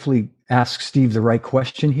hopefully ask Steve the right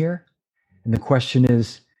question here. And the question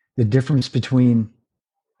is the difference between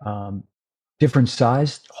different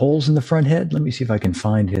sized holes in the front head. Let me see if I can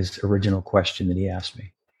find his original question that he asked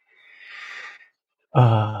me.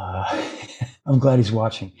 I'm glad he's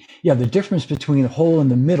watching. Yeah, the difference between a hole in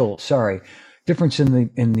the middle. Sorry, difference in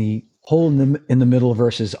the hole in the middle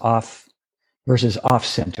versus off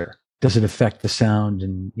center. Does it affect the sound?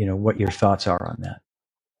 And what your thoughts are on that?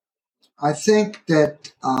 I think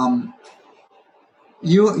that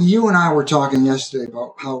you and I were talking yesterday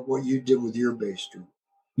about what you did with your bass drum.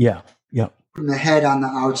 Yeah, yeah, Putting the head on the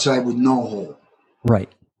outside with no hole. right.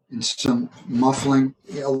 And some muffling,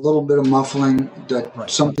 a little bit of muffling,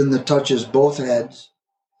 something that touches both heads.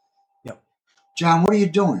 Yep. John, what are you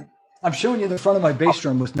doing? I'm showing you the front of my bass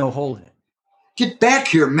drum with no hole in it. Get back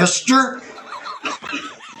here, mister.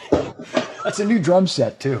 That's a new drum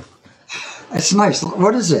set too. That's nice.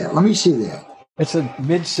 What is that? Let me see that. It's a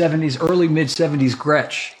early mid 70s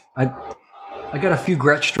Gretsch. I got a few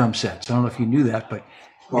Gretsch drum sets. I don't know if you knew that, but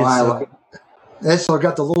that's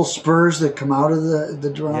got the little spurs that come out of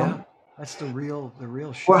the drum. Yeah, that's the real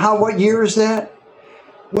shit. Well, what year is that?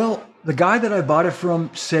 Well, the guy that I bought it from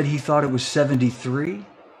said he thought it was 73,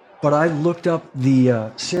 but I looked up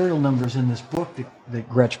the serial numbers in this book that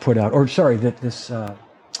Gretsch put out, or sorry, that this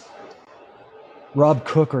Rob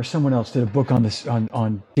Cook or someone else did a book on this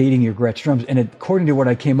on dating your Gretsch drums, and according to what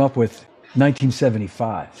I came up with,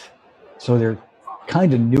 1975. So they're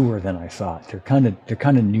kind of newer than I thought. They're kind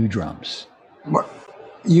of new drums. What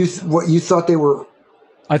you thought they were?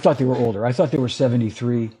 I thought they were older. I thought they were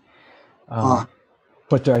 73,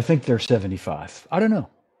 but I think they're 75. I don't know.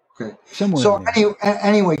 Okay. Somewhere. So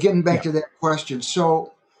anyway, getting back to that question.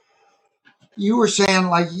 So you were saying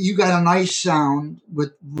like you got a nice sound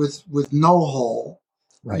with no hole,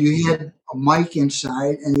 Right. you had a mic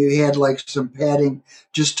inside, and you had like some padding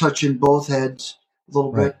just touching both heads a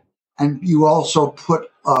little Right. bit, and you also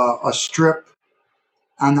put a strip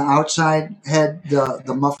on the outside head,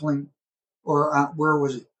 the muffling, or where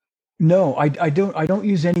was it? No, I don't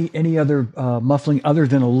use any other muffling other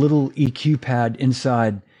than a little EQ pad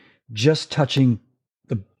inside, just touching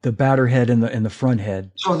the batter head and the front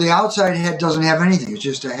head. So the outside head doesn't have anything; it's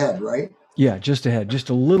just a head, right? Yeah, just a head, just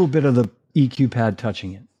a little bit of the EQ pad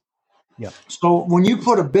touching it. Yeah. So when you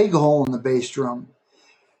put a big hole in the bass drum,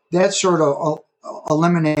 that sort of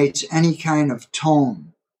eliminates any kind of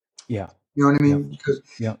tone. Yeah. You know what I Yeah. mean? Because,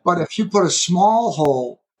 Yeah. but if you put a small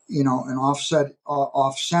hole, an off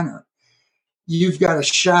center, you've got a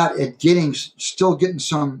shot at still getting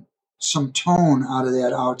some tone out of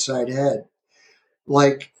that outside head.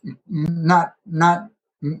 Like not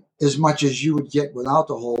as much as you would get without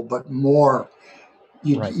the hole, but more.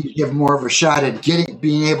 Right. You have more of a shot at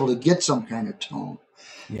being able to get some kind of tone.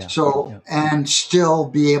 Yeah. So, and still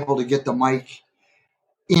be able to get the mic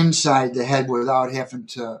inside the head without having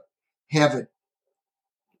to have it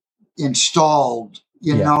installed,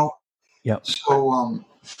 know? Yeah. So,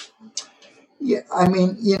 yeah, I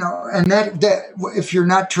mean, and that if you're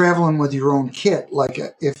not traveling with your own kit, like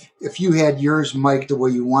if you had yours mic'd the way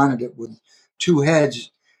you wanted it with two heads,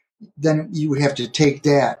 then you would have to take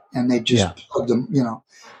that and they just plug them,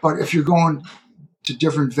 But if you're going to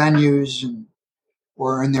different venues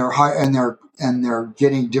or and they're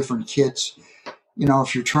getting different kits,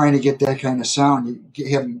 if you're trying to get that kind of sound, you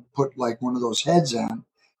have them put like one of those heads on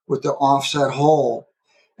with the offset hole,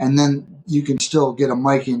 and then you can still get a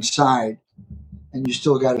mic inside, and you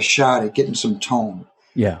still got a shot at getting some tone.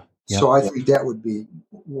 Yeah. So I think that would be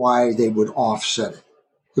why they would offset it.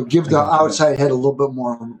 It would give the outside head a little bit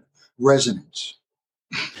more resonance.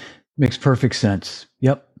 Makes perfect sense.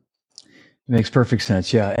 Yep. Makes perfect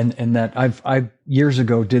sense. Yeah. And that I years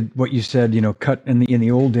ago did what you said, cut in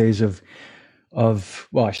the old days of,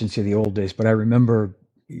 well, I shouldn't say the old days, but I remember,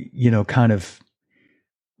 kind of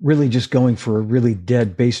really just going for a really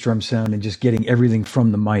dead bass drum sound and just getting everything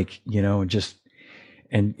from the mic, and just,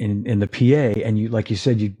 and in the PA, and you, like you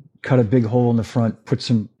said, you cut a big hole in the front, put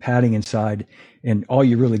some padding inside, and all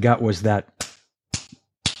you really got was that.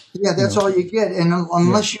 Yeah, that's all you get. And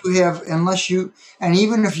unless and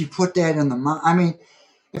even if you put that in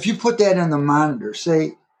if you put that in the monitor,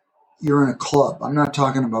 say you're in a club, I'm not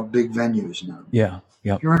talking about big venues now. Yeah.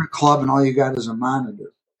 Yeah. You're in a club and all you got is a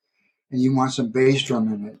monitor and you want some bass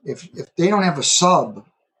drum in it. If they don't have a sub,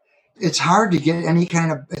 it's hard to get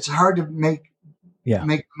it's hard to make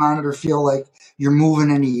the monitor feel like you're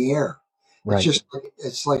moving any air. Right.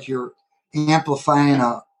 It's like you're amplifying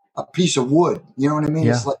a piece of wood. You know what I mean?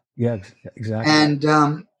 Yeah. It's like, exactly.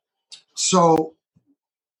 And so,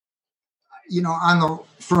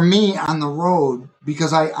 for me on the road,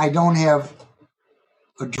 because I don't have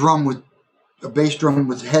a bass drum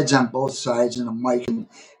with heads on both sides and a mic in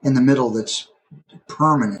the middle that's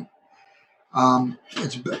permanent.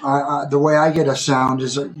 The way I get a sound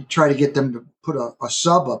is you try to get them to put a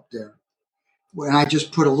sub up there, and I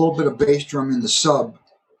just put a little bit of bass drum in the sub,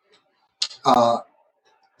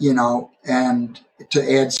 and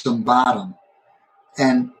to add some bottom,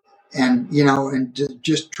 and to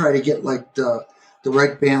just try to get like the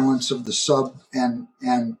right balance of the sub and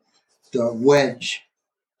the wedge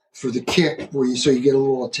for the kick, so you get a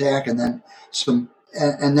little attack and then some,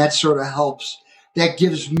 and that sort of helps. That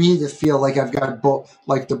gives me the feel like I've got both,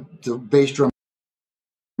 like the bass drum's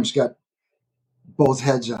got both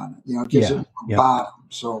heads on it. It gives it a bottom.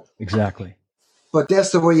 So exactly. But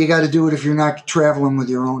that's the way you got to do it if you're not traveling with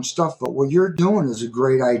your own stuff. But what you're doing is a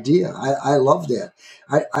great idea. I love that.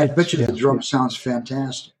 I bet you the drum sounds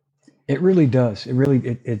fantastic. It really does. It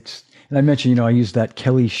really it's. And I mentioned, I use that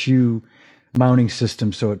Kelly shoe mounting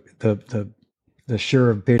system. So the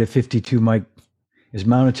Shure Beta 52 mic is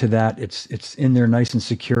mounted to that. It's in there nice and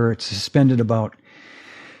secure. It's suspended about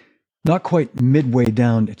not quite midway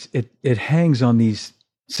down. It hangs on these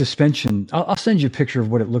suspension. I'll send you a picture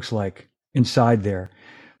of what it looks like inside there,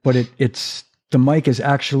 but it's the mic is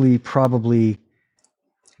actually probably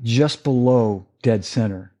just below dead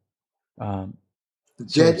center.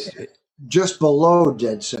 Just below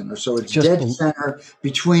dead center. So it's dead center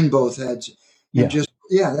between both heads.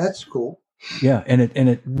 That's cool. Yeah. And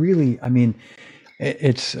it really, I mean,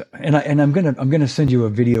 it's, and I'm going to send you a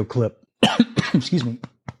video clip, excuse me,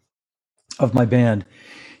 of my band.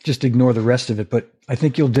 Just ignore the rest of it, but I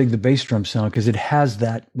think you'll dig the bass drum sound because it has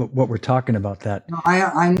that, what we're talking about, that. No,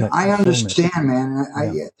 I understand, man.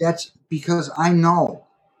 That's because I know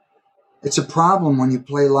it's a problem when you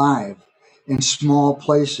play live in small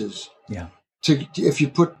places. Yeah. if you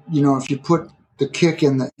put the kick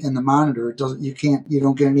in the monitor, it doesn't. You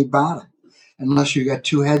don't get any bottom unless you got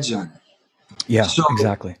two heads on it. Yeah, So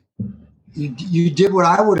exactly. you did what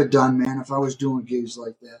I would have done, man, if I was doing gigs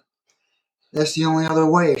like that. That's the only other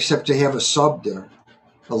way, except to have a sub there,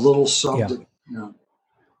 a little sub. Yeah. That,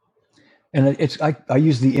 And I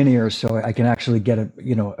use the in-ear so I can actually get a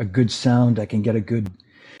good sound. I can get a good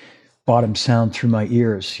bottom sound through my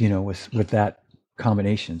ears, with that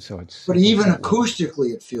combination. So But even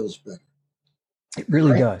acoustically, it feels better. It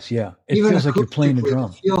really does. Yeah. It even feels like you're playing a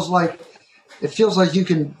drum. It feels like you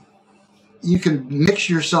can mix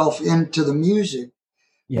yourself into the music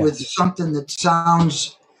with something that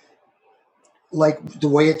sounds like the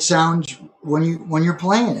way it sounds when you're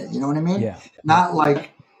playing it. You know what I mean? Yeah. Not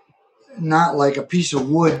like a piece of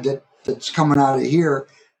wood that's coming out of here.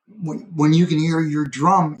 When you can hear your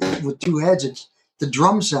drum with two heads, the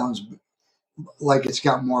drum sounds like it's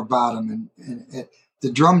got more bottom, and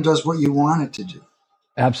the drum does what you want it to do.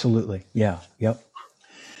 Absolutely. Yeah. Yep.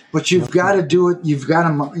 But you've got to do it. You've got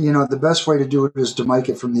to, the best way to do it is to mic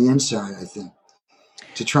it from the inside, I think,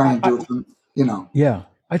 to try and do it from, Yeah,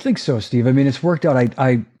 I think so, Steve. I mean, it's worked out.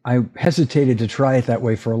 I hesitated to try it that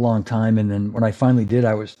way for a long time. And then when I finally did,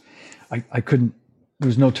 I couldn't, there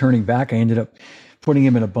was no turning back. I ended up putting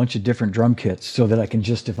him in a bunch of different drum kits so that I can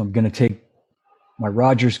just, if I'm going to take my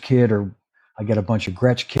Rogers kit, or I get a bunch of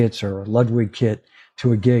Gretsch kits or a Ludwig kit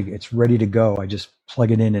to a gig, it's ready to go. I just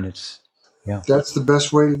plug it in and that's the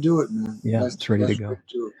best way to do it, man. Yeah, that's it's ready to go.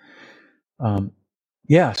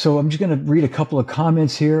 So I'm just going to read a couple of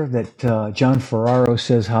comments here that John Ferraro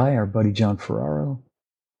says hi, our buddy John Ferraro.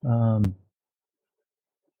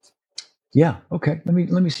 Okay. Let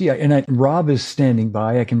me see. Rob is standing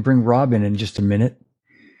by. I can bring Rob in just a minute.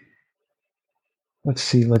 Let's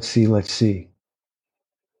see.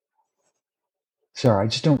 Sorry, I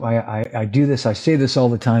just don't. I do this. I say this all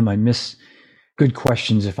the time. I miss good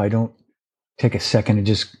questions if I don't take a second and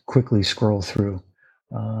just quickly scroll through.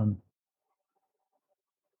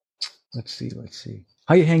 Let's see.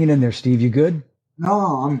 How you hanging in there, Steve? You good? No,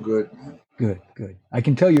 I'm good. Good. I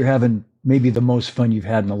can tell you're having maybe the most fun you've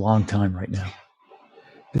had in a long time right now.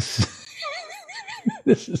 This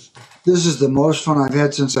is the most fun I've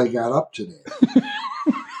had since I got up today.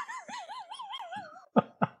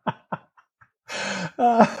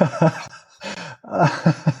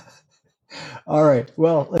 All right.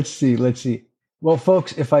 Well, let's see. Well,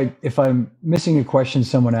 folks, if I'm missing a question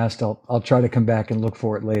someone asked, I'll try to come back and look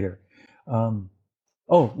for it later.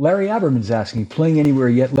 Larry Aberman's asking, playing anywhere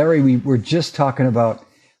yet? Larry, we were just talking about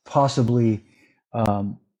possibly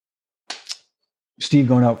Steve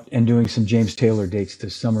going out and doing some James Taylor dates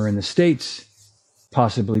this summer in the States,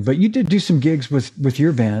 possibly. But you did do some gigs with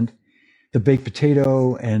your band, the Baked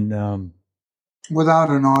Potato, and without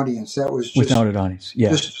an audience. That was just without an audience. Yeah,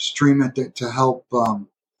 just stream it to help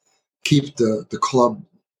keep the club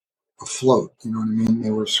afloat. You know what I mean? They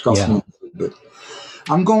were scuffling a little bit.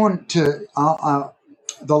 I'm going to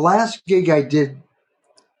the last gig I did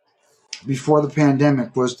before the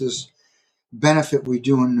pandemic was this benefit we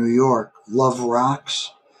do in New York, Love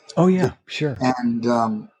Rocks. Oh yeah, sure.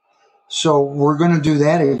 And so we're going to do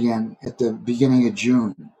that again at the beginning of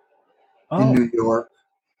June in New York.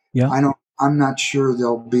 Yeah. I'm not sure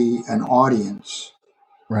there'll be an audience.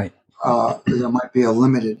 Right. There might be a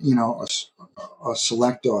limited, a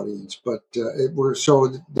select audience, but we're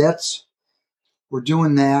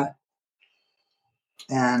doing that.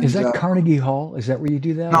 And is that Carnegie Hall? Is that where you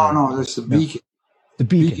do that? No, that's the Beacon. The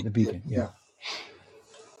Beacon. Yeah.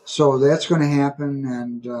 So that's going to happen,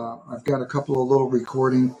 and I've got a couple of little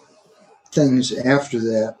recording things after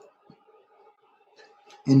that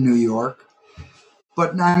in New York.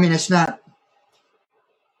 But I mean, it's not.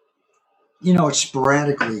 It's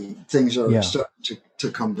sporadically things are starting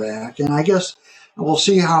to come back, and I guess we'll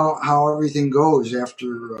see how everything goes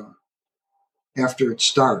after it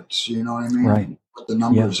starts. You know what I mean? Right. What the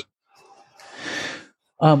numbers.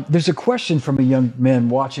 Yeah. There's a question from a young man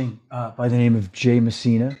watching by the name of Jay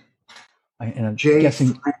Messina, and I'm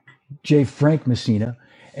guessing Jay Frank Messina,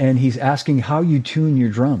 and he's asking how you tune your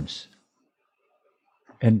drums.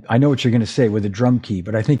 And I know what you're going to say with a drum key,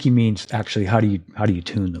 but I think he means actually how do you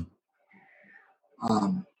tune them?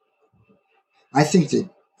 I think that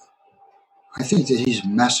he's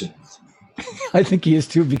messing with me. I think he is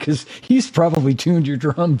too, because he's probably tuned your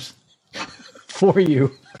drums for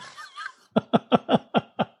you.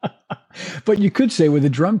 But you could say with a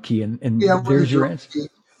drum key, and there's your answer.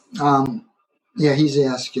 He's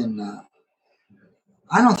asking.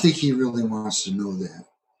 I don't think he really wants to know that.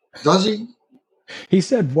 Does he? He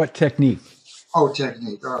said, "What technique?" Oh,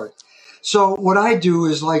 technique. All right. So what I do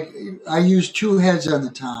is like I use two heads on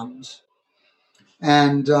the toms,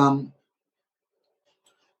 and uh,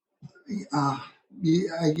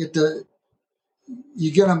 I get the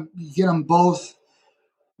you get them both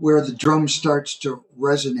where the drum starts to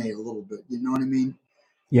resonate a little bit. You know what I mean? And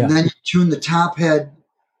Yeah. then you tune the top head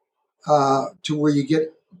to where you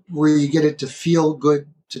get it to feel good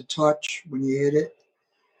to touch when you hit it,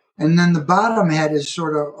 and then the bottom head is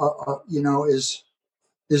sort of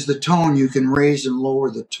is the tone you can raise and lower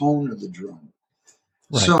the tone of the drum.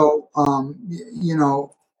 Right. So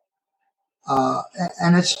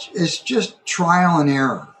and it's just trial and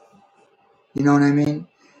error. You know what I mean?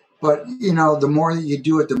 But the more that you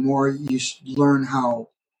do it, the more you learn how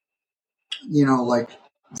like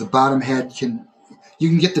the bottom head you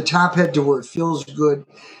can get the top head to where it feels good,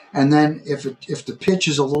 and then if the pitch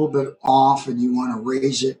is a little bit off and you want to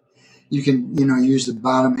raise it, you can use the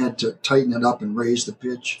bottom head to tighten it up and raise the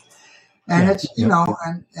pitch. And Yeah. it's Yep.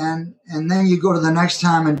 and then you go to the next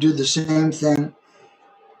time and do the same thing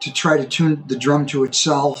to try to tune the drum to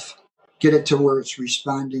itself, get it to where it's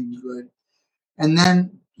responding good, and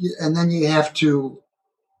then you have to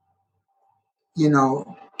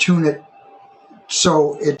tune it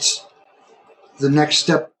so it's the next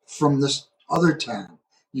step from this other time.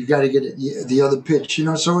 You got to get it the other pitch,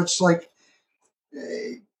 so it's like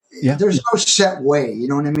Yeah. there's no set way. You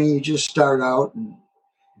know what I mean? You just start out and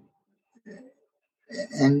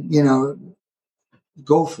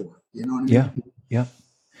go for it. You know what I mean? Yeah. Yeah.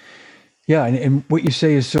 Yeah. And what you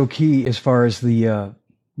say is so key as far as the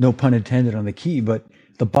no pun intended on the key, but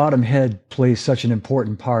the bottom head plays such an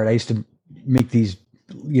important part. I used to make these,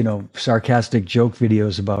 sarcastic joke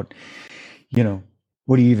videos about,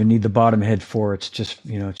 what do you even need the bottom head for? It's just,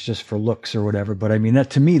 it's just for looks or whatever. But I mean, that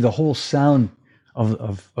to me, the whole sound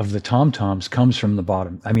of the tom toms comes from the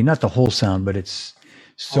bottom. I mean, not the whole sound, but it's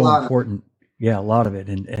so important. Yeah, a lot of it.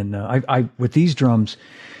 And I with these drums,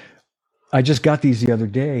 I just got these the other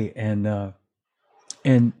day, and I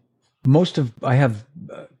have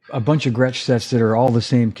a bunch of Gretsch sets that are all the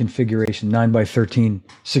same configuration: 9x13,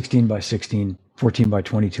 16x16,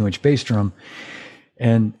 14x22 inch bass drum,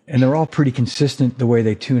 and they're all pretty consistent the way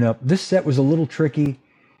they tune up. This set was a little tricky.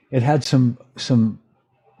 It had some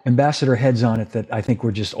ambassador heads on it that I think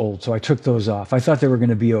were just old, so I took those off. I thought they were going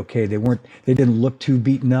to be okay. They didn't look too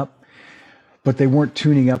beaten up, but they weren't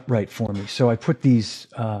tuning up right for me. So I put these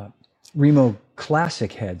Remo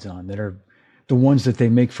classic heads on that are the ones that they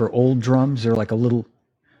make for old drums. They're like a little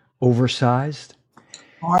oversized.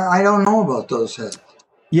 Oh, I don't know about those heads.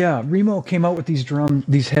 Yeah, Remo came out with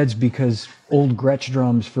these heads because old Gretsch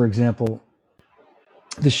drums, for example,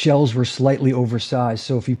 the shells were slightly oversized.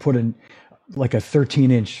 So if you put like a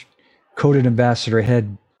 13-inch coated ambassador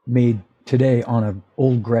head made today on an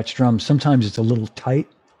old Gretsch drum, sometimes it's a little tight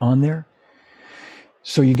on there.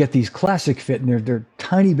 So you get these classic fit, and they're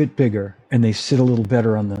tiny bit bigger, and they sit a little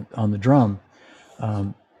better on the drum.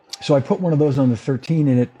 So I put one of those on the 13,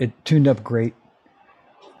 and it tuned up great.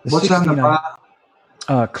 The What's 16, on the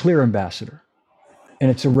bottom? Clear ambassador, and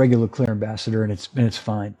it's a regular clear ambassador, and it's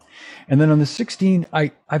fine. And then on the 16,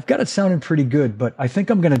 I've got it sounding pretty good, but I think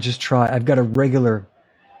I'm going to just try. I've got a regular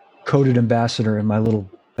coated ambassador in my little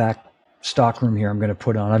back stock room here. I'm going to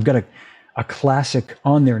put on. I've got a classic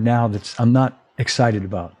on there now I'm not excited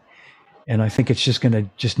about, and I think it's just going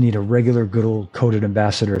to need a regular good old coated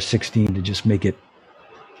ambassador 16 to just make it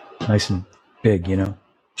nice and big.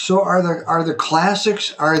 So are the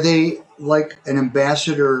classics, are they like an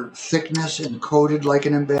ambassador thickness and coated like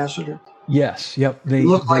an ambassador? Yes. Yep. They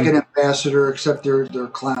look like an ambassador, except they're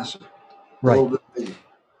classic. Right. A little bit bigger.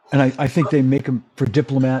 And I think they make them for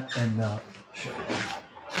Diplomat and.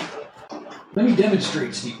 Let me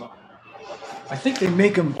demonstrate, Steve. I think they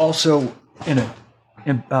make them also in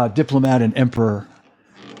a Diplomat and Emperor.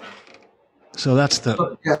 So that's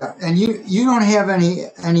the. Yeah, and you don't have any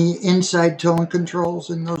inside tone controls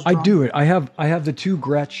in those drums? I do it. I have the two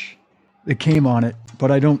Gretsch that came on it,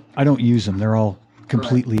 but I don't use them. They're all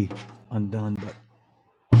completely undone. But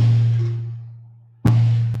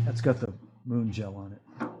that's got the moon gel on it.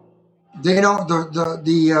 They don't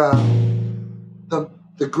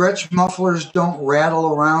the Gretsch mufflers don't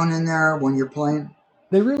rattle around in there when you're playing?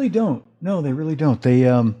 They really don't. No, they really don't. They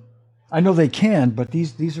I know they can, but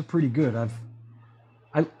these are pretty good.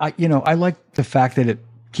 I like the fact that it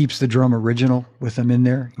keeps the drum original with them in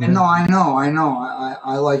there. No, I know.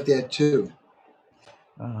 I like that too.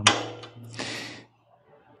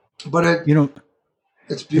 But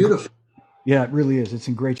it's beautiful. Yeah, it really is. It's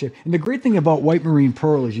in great shape. And the great thing about White Marine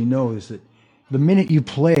Pearl, as you know, is that the minute you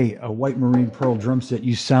play a White Marine Pearl drum set,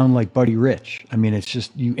 you sound like Buddy Rich. I mean, it's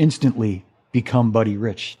just, you instantly become Buddy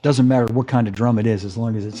Rich. Doesn't matter what kind of drum it is, as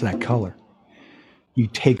long as it's that color. You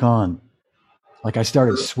take on. Like I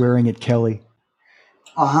started swearing at Kelly.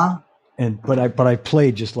 But I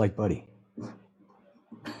played just like Buddy.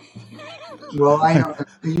 Well, I know.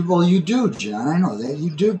 Well, you do, John. I know that you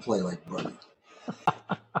do play like Buddy.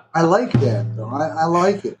 I like that, though. I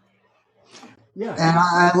like it. Yeah, and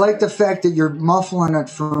I like the fact that you're muffling it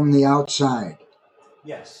from the outside.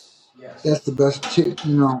 Yes. That's the best, you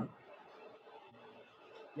know.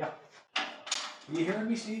 Yeah. Are you hearing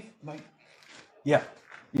me, Steve? Yeah.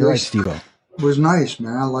 You're right, Steve-O. It was nice,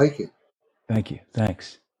 man. I like it. Thank you.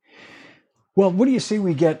 Thanks. Well, what do you see?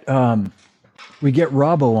 We get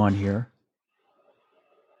Robbo on here.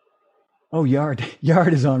 Oh, Yard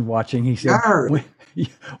is on watching. He said,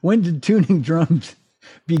 when did tuning drums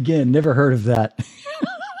begin? Never heard of that.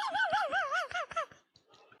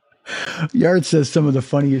 Yard says some of the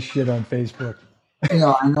funniest shit on Facebook.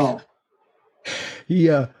 Yeah, I know. He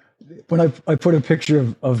when I put a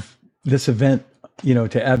picture of this event,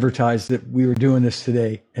 to advertise that we were doing this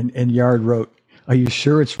today, and Yard wrote, "Are you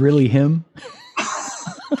sure it's really him?"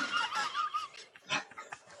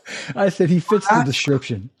 I said he fits the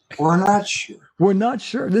description. We're not sure. We're not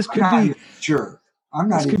sure. This could be sure. I'm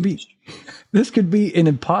not. This could be an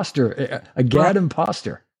imposter, a GAD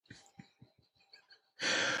imposter.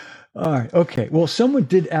 All right. Okay. Well, someone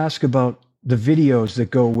did ask about the videos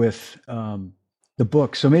that go with the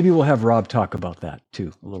book, so maybe we'll have Rob talk about that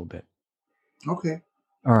too a little bit. Okay.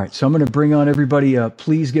 All right. So I'm going to bring on everybody.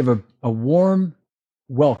 Please give a warm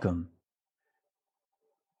welcome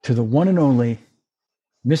to the one and only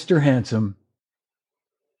Mr. Handsome,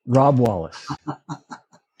 Rob Wallace.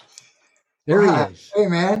 There he is. Hey,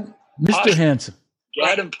 man. Mr. Handsome.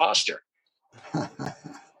 GAD imposter.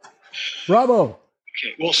 Bravo.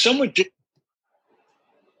 Okay. Well, someone did.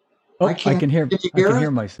 Oh, I can hear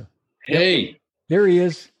myself. Hey. There he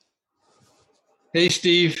is. Hey,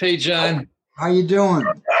 Steve. Hey, John. How you doing?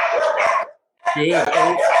 Good.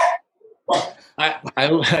 I'm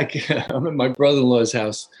at my brother-in-law's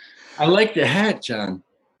house. I like the hat, John.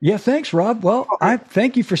 Yeah, thanks, Rob. Well, I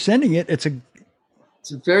thank you for sending it. It's a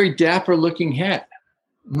very dapper-looking hat.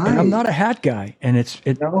 Nice. I'm not a hat guy, and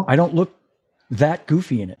No? I don't look that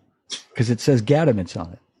goofy in it because it says Gadaments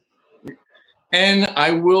on it. And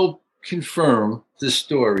I will confirm the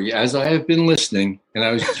story as I have been listening, and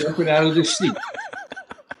I was jumping out of the seat.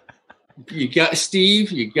 You got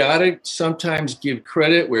to sometimes give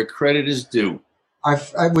credit where credit is due.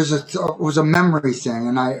 It was a memory thing,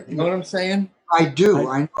 and You know what I'm saying? I do.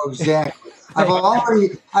 I know exactly.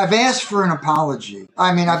 I've asked for an apology.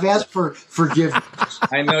 I mean, I've asked for forgiveness.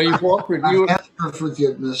 I know you've offered. I've asked for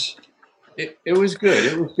forgiveness. It was good.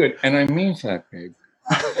 It was good, and I mean that, babe.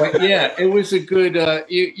 But yeah, it was a good.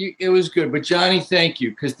 It was good. But Johnny, thank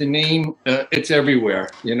you, because the name it's everywhere.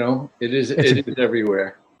 It is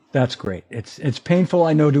everywhere. That's great. It's painful,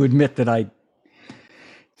 I know, to admit that I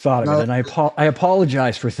thought of it, and I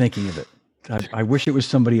apologize for thinking of it. I wish it was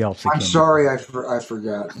somebody else. I'm sorry. I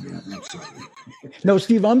forgot. Man, I'm sorry. No,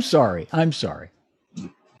 Steve, I'm sorry.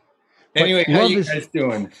 Anyway, how you guys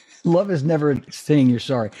doing? Love is never saying you're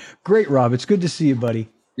sorry. Great, Rob. It's good to see you, buddy.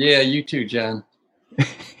 Yeah, you too, John.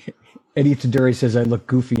 Eddie Taduri says I look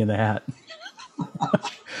goofy in the hat.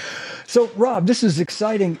 So, Rob, this is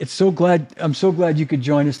exciting. I'm so glad you could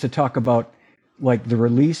join us to talk about like the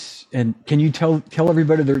release. And can you tell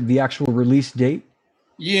everybody the actual release date?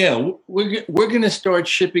 Yeah, we're going to start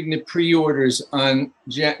shipping the pre-orders on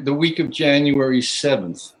the week of January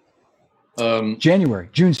 7th. June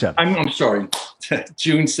 7th. I'm sorry,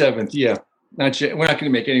 June 7th. Yeah, we're not going to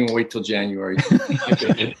make anyone wait till January.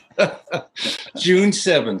 June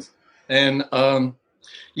 7th, and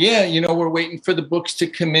we're waiting for the books to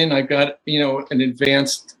come in. I got an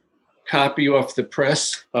advanced copy off the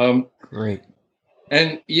press. Great.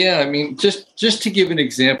 And yeah, I mean, just to give an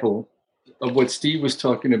example of what Steve was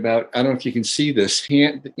talking about, I don't know if you can see this.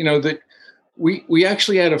 That we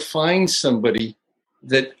actually had to find somebody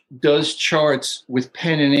that does charts with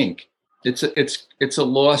pen and ink. It's a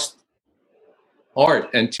lost art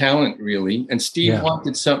and talent, really. And Steve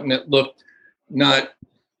wanted something that looked not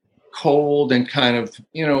cold and kind of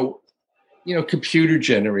computer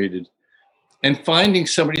generated. And finding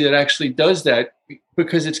somebody that actually does that,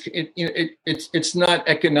 because it's not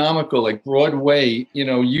economical. Like Broadway,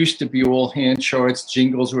 used to be all hand charts.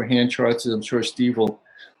 Jingles were hand charts, as I'm sure Steve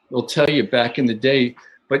will tell you back in the day.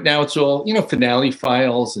 But now it's all Finale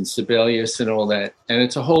files and Sibelius and all that, and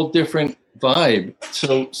it's a whole different vibe.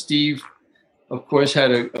 So Steve, of course,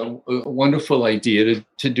 had a wonderful idea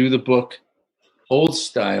to do the book old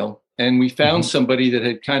style, and we found somebody that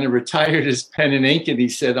had kind of retired his pen and ink, and he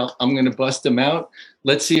said, I'm going to bust them out.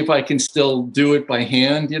 Let's see if I can still do it by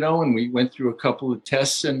hand, and we went through a couple of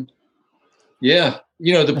tests, and the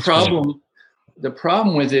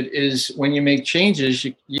problem with it is when you make changes,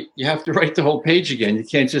 you have to write the whole page again. You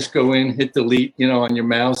can't just go in, hit delete, on your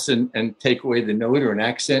mouse and take away the note or an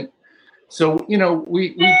accent. So,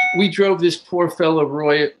 we drove this poor fellow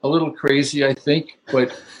Roy a little crazy, I think,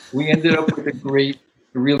 but we ended up with a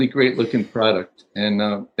really great looking product.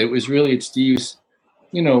 And it was really at Steve's,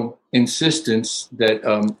 insistence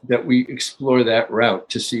that we explore that route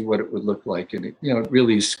to see what it would look like. And it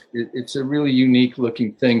really is, it's a really unique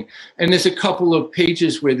looking thing. And there's a couple of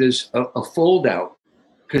pages where there's a fold out,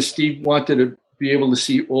 because Steve wanted to be able to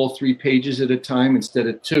see all 3 pages at a time instead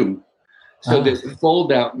of 2. So there's a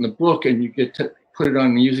fold out in the book, and you get to put it on a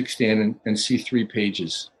music stand and see 3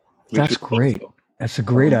 pages. That's great. Awesome. That's a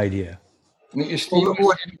great idea. Like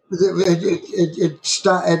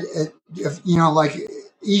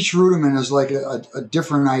each rudiment is like a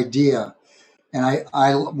different idea, and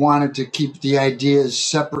I wanted to keep the ideas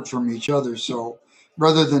separate from each other. So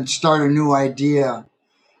rather than start a new idea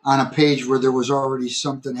on a page where there was already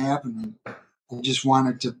something happening, I just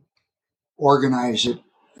wanted to organize it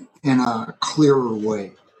in a clearer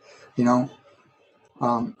way.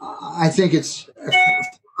 I think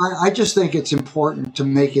I just think it's important to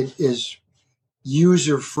make it as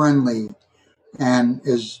user friendly and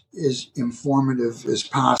as informative as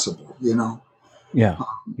possible. Yeah.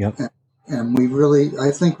 Yep. And we really,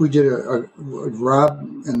 I think we did Rob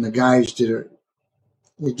and the guys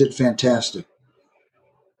we did fantastic.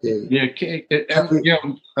 I'm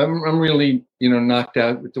really, knocked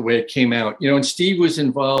out with the way it came out. And Steve was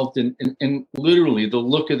involved in literally the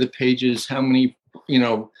look of the pages, how many,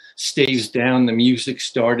 staves down the music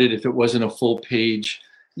started if it wasn't a full page.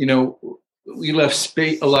 We left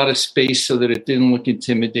a lot of space so that it didn't look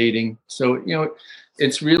intimidating. So,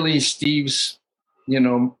 it's really Steve's,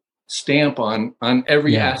 stamp on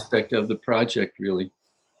every aspect of the project, really.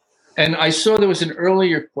 And I saw there was an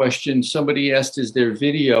earlier question. Somebody asked, is there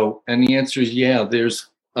video? And the answer is, yeah, there's,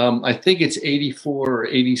 I think it's 84 or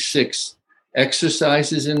 86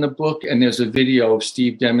 exercises in the book. And there's a video of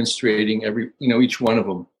Steve demonstrating each one of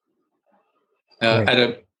them at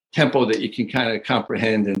a tempo that you can kind of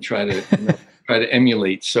comprehend and try to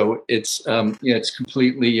emulate. So it's, it's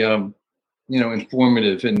completely,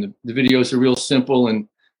 informative. And the videos are real simple and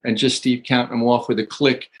just Steve counting them off with a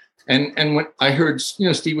click. And when I heard,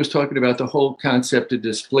 Steve was talking about the whole concept of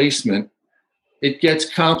displacement, it gets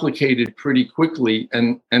complicated pretty quickly.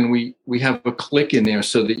 And we have a click in there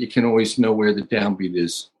so that you can always know where the downbeat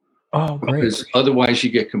is. Oh, great. Because otherwise you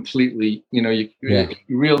get completely,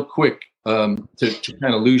 real quick to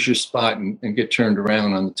kind of lose your spot and get turned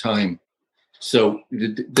around on the time. So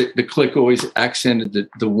the click always accented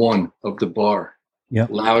the one of the bar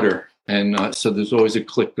louder. And so there's always a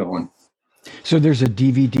click going. So there's a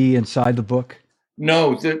DVD inside the book?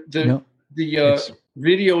 No, the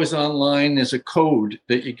video is online. There's a code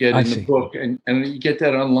that you get in the book, and you get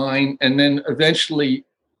that online. And then eventually,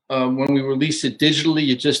 when we release it digitally,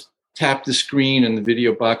 you just tap the screen and the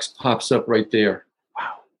video box pops up right there.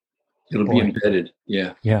 Wow. It'll be embedded.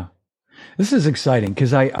 Yeah. Yeah. This is exciting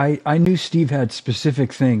because I knew Steve had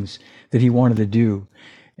specific things that he wanted to do.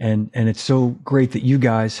 And it's so great that you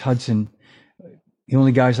guys, Hudson, the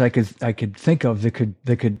only guys I could think of that could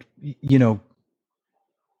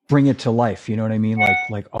bring it to life. You know what I mean?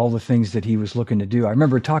 Like all the things that he was looking to do. I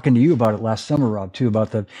remember talking to you about it last summer, Rob, too,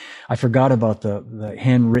 about I forgot about the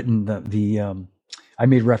handwritten, I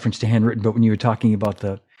made reference to handwritten, but when you were talking about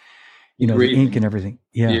the ink and everything.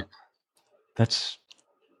 Yeah. That's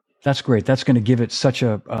great. That's going to give it such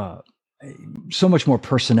so much more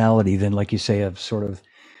personality than, like you say, a sort of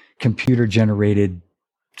computer generated,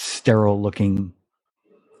 sterile looking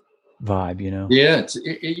vibe, Yeah,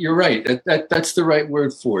 you're right. That's the right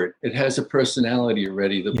word for it. It has a personality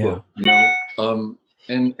already, the book,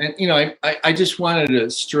 and I just wanted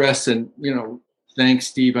to stress and, thank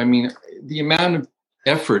Steve. I mean, the amount of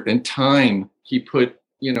effort and time he put,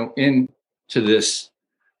 into this.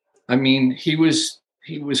 I mean, he was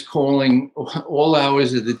calling all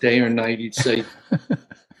hours of the day or night. He'd say,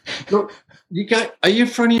 look, are you in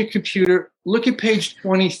front of your computer? Look at page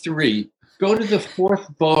 23. Go to the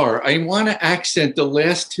 4th bar. I want to accent the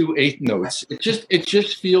last 2 eighth notes. It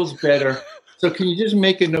just feels better. So can you just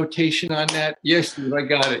make a notation on that? Yes, Steve, I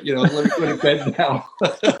got it. Let me go to bed now.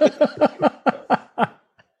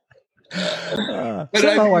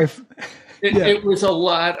 it was a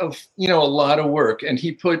lot of work, and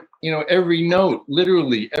he put, every note,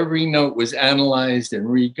 literally every note was analyzed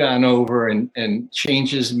and gone over, and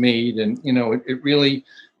changes made, and it really,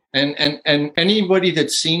 and anybody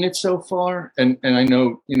that's seen it so far, and I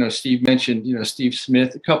know, Steve mentioned, Steve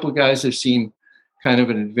Smith, a couple of guys have seen kind of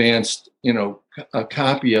an advanced, a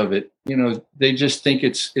copy of it, they just think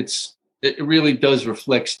it really does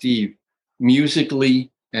reflect Steve musically,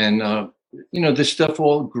 and this stuff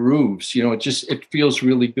all grooves, it feels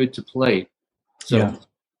really good to play. So, yeah.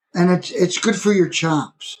 And it's good for your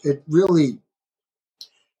chops. It really,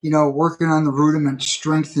 working on the rudiments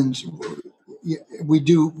strengthens.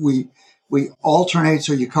 We alternate,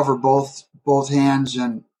 so you cover both hands,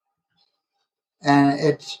 and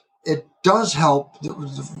it does help.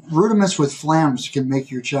 The rudiments with flams can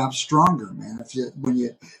make your chops stronger, man. When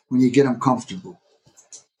you get them comfortable.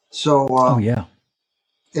 So Oh yeah.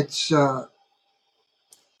 it's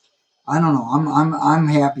I don't know. I'm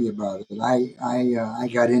happy about it. I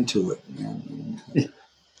got into it, man.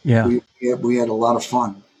 Yeah. We had a lot of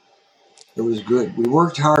fun. It was good. We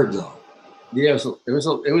worked hard though. Yeah,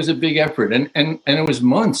 it was a big effort, and it was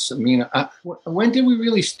months. I mean, when did we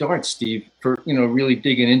really start, Steve, for really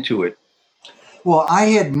digging into it? Well, I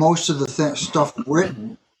had most of the stuff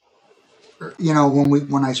written,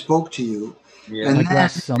 when I spoke to you, Yeah. and Like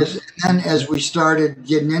last summer. then as we started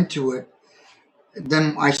getting into it,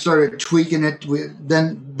 then I started tweaking it.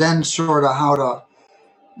 Then sort of how to,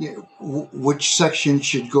 which sections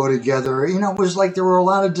should go together. It was like there were a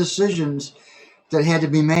lot of decisions that had to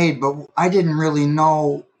be made, but I didn't really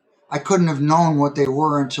know. I couldn't have known what they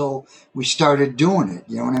were until we started doing it.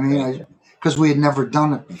 You know what I mean? Because we had never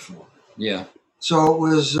done it before. Yeah. So it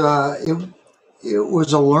was it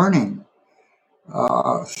was a learning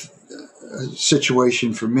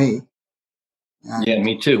situation for me. And, Yeah,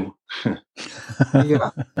 me too. yeah.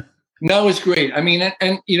 No, it was great. I mean,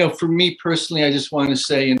 and for me personally, I just want to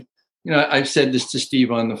say, and I've said this to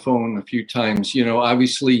Steve on the phone a few times.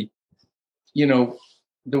 Obviously,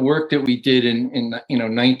 the work that we did in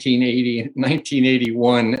 1980,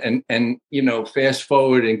 1981, and fast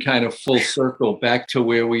forward and kind of full circle back to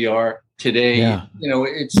where we are today. Yeah.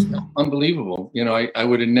 It's unbelievable. I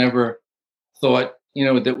would have never thought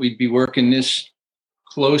that we'd be working this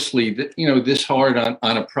closely, this hard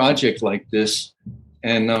on a project like this.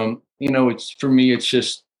 And it's, for me, it's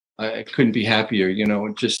just, I couldn't be happier.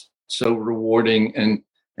 It's just so rewarding, and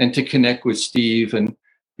to connect with Steve and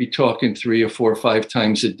be talking 3 or 4 or 5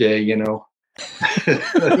 times a day. And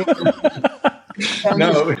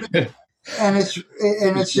No. and it's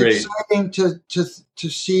Great. exciting to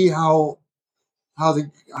see how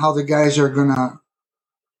the guys are gonna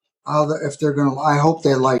if they're gonna. I hope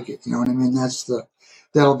they like it. You know what I mean?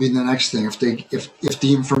 That'll be the next thing. If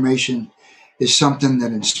the information is something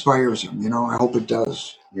that inspires them, I hope it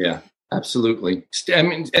does. Yeah, absolutely. I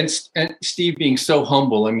mean, and Steve being so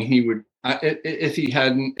humble. I mean, he would, if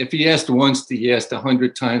he asked once, he asked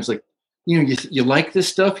 100 times, like, you like this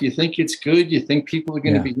stuff? You think it's good? You think people are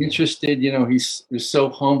going to be interested? He's so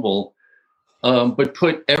humble, but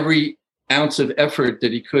put every ounce of effort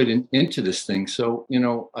that he could into this thing. So,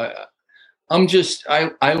 I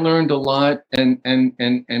learned a lot,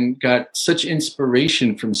 and got such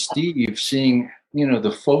inspiration from Steve, seeing,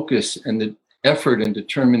 the focus and the effort and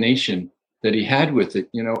determination that he had with it,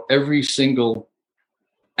 every single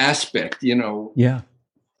aspect,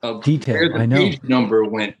 of Detail. where the I know. page number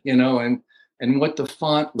went, and what the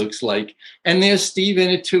font looks like. And there's Steve in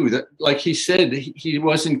it too. That, like he said, he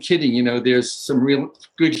wasn't kidding. There's some real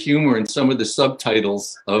good humor in some of the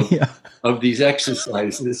subtitles of these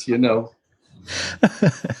exercises,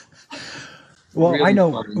 Well, Really I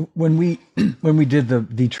know fun. when we did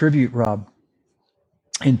the tribute, Rob,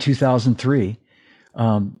 in 2003,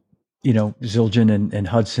 Zildjian and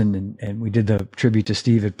Hudson, and we did the tribute to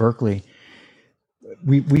Steve at Berkeley.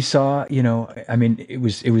 We saw, I mean, it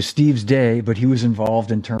was Steve's day, but he was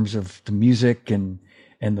involved in terms of the music and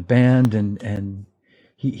the band, and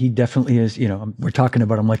he definitely is. We're talking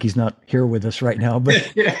about him like he's not here with us right now,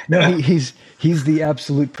 but no, he's the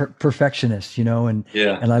absolute perfectionist, and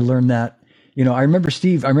I learned that. I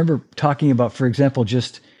remember talking about, for example,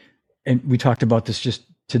 and we talked about this just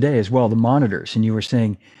today as well, the monitors, and you were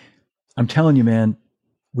saying, I'm telling you, man,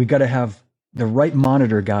 we got to have the right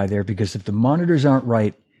monitor guy there, because if the monitors aren't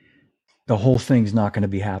right, the whole thing's not going to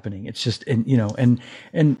be happening. It's just,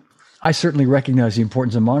 and I certainly recognize the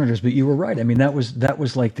importance of monitors, but you were right. I mean, that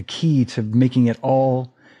was like the key to making it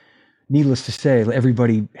all, needless to say,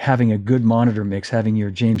 everybody having a good monitor mix, having your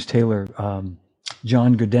James Taylor,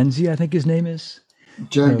 John Godenzi, I think his name is.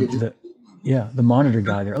 John, Yeah, the monitor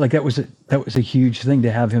guy there. Like that was a huge thing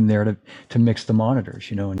to have him there to mix the monitors,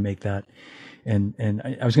 and make that. And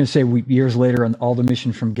I was going to say, years later on all the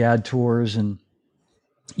Mission from Gad tours, and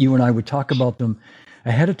you and I would talk about them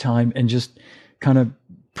ahead of time and just kind of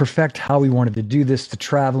perfect how we wanted to do this, the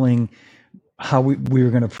traveling, how we were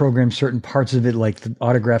going to program certain parts of it, like the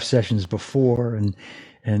autograph sessions before, and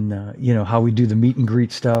how we do the meet and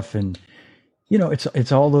greet stuff, and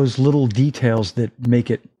it's all those little details that make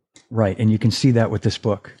it right, and you can see that with this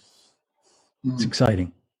book. It's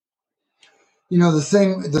exciting.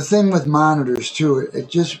 The thing with monitors too, it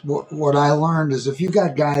just what I learned is if you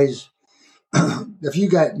got guys, if you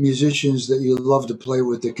got musicians that you love to play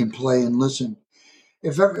with that can play and listen,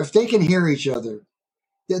 if they can hear each other,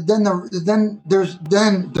 then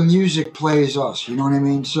the music plays us. You know what I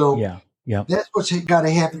mean? So yeah, that's what's got to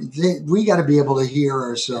happen. We got to be able to hear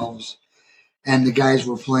ourselves and the guys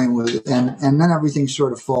we're playing with, and then everything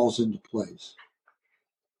sort of falls into place.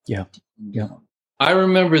 Yeah. I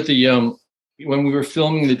remember when we were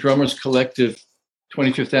filming the Drummers Collective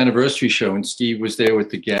 25th anniversary show, and Steve was there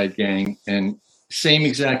with the Gad gang, and same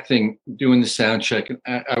exact thing, doing the sound check. And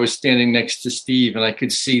I was standing next to Steve, and I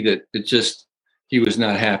could see that he was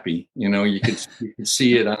not happy. You could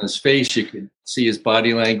see it on his face. You could see his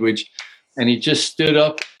body language, and he just stood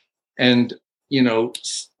up and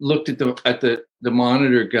looked at the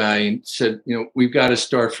monitor guy and said, we've got to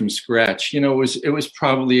start from scratch. It was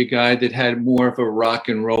probably a guy that had more of a rock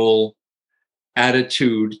and roll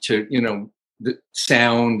attitude to the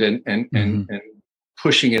sound and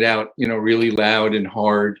pushing it out really loud and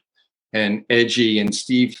hard and edgy. And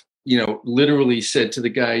Steve literally said to the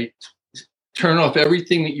guy, turn off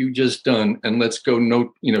everything that you just done and let's go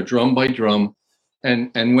drum by drum,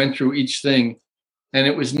 and went through each thing, and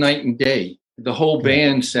it was night and day. The whole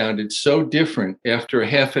band sounded so different after a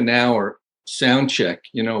half an hour sound check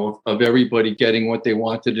of everybody getting what they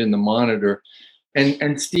wanted in the monitor.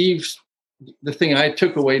 And Steve's, the thing I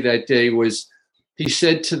took away that day was he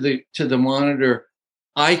said to the monitor,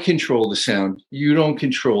 I control the sound. You don't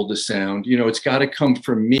control the sound. It's got to come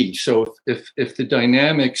from me. So if the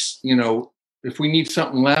dynamics, if we need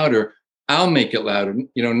something louder, I'll make it louder,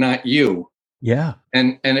 not you. Yeah.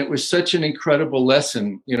 And it was such an incredible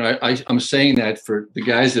lesson. I'm saying that for the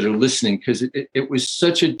guys that are listening, because it was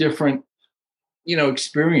such a different,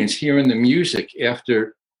 experience hearing the music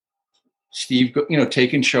after Steve,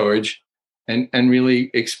 taking charge and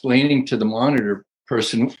really explaining to the monitor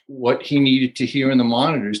person what he needed to hear in the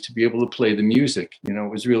monitors to be able to play the music.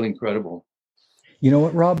 It was really incredible. You know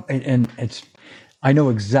what, Rob? And I know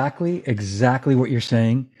exactly what you're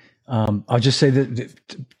saying. I'll just say that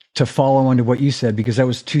to follow on to what you said, because that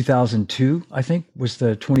was 2002, I think, was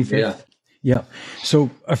the 25th. Yeah. So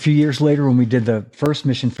a few years later, when we did the first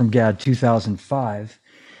Mission from Gad, 2005,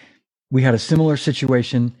 we had a similar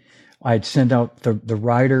situation. I'd sent out the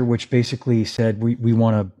rider, which basically said, we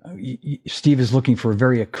want to, Steve is looking for a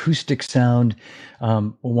very acoustic sound. We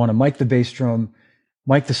want to mic the bass drum,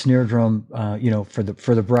 mic the snare drum, for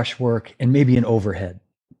the brush work, and maybe an overhead.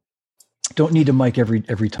 Don't need to mic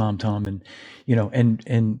every tom, and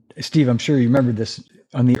Steve, I'm sure you remember this.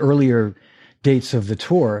 On the earlier dates of the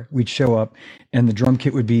tour, we'd show up, and the drum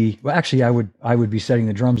kit would be, well, actually, I would be setting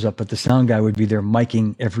the drums up, but the sound guy would be there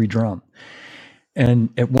miking every drum. And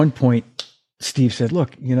at one point, Steve said,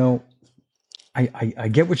 "Look, I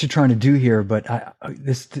get what you're trying to do here, but I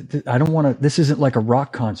don't want to. This isn't like a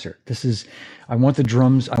rock concert. I want the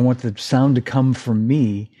drums. I want the sound to come from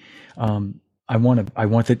me. I want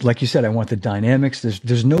the, like you said, I want the dynamics.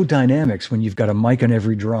 There's no dynamics when you've got a mic on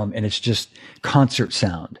every drum and it's just concert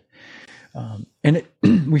sound.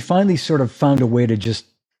 We finally sort of found a way to just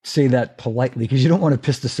say that politely, because you don't want to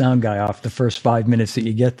piss the sound guy off the first 5 minutes that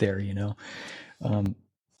you get there, and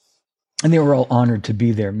they were all honored to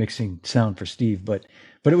be there mixing sound for Steve, but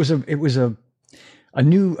it was a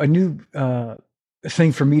new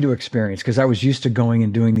thing for me to experience, because I was used to going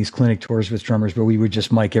and doing these clinic tours with drummers where we would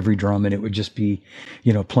just mic every drum and it would just be,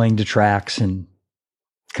 playing to tracks and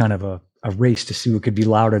kind of a race to see what could be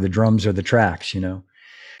louder, the drums or the tracks,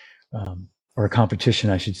 or a competition,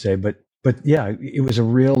 I should say. But yeah, it was a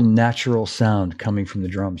real natural sound coming from the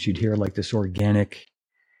drums. You'd hear like this organic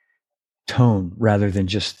tone rather than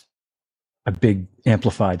just a big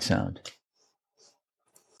amplified sound.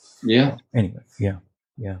 Yeah. Anyway, yeah.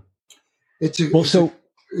 It's a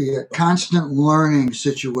constant learning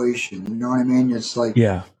situation. You know what I mean? It's like,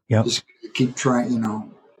 just keep trying,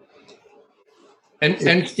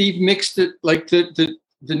 And Steve mixed it like the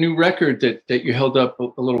new record that you held up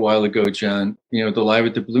a little while ago, John, the Live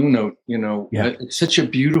at the Blue Note, it's such a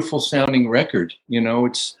beautiful sounding record.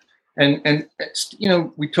 It's And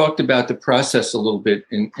we talked about the process a little bit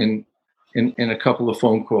in a couple of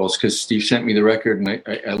phone calls, because Steve sent me the record, and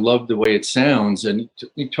I love the way it sounds. And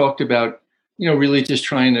he talked about, really just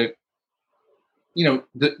trying to,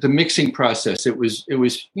 the mixing process. It was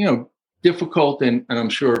difficult and I'm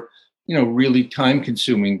sure, really time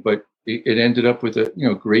consuming, but it ended up with a,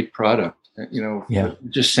 great product. It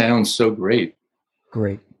just sounds so great.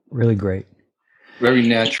 Great. Really great. Very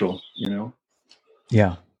natural,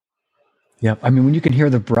 Yeah. Yeah. I mean, when you can hear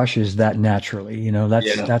the brushes that naturally,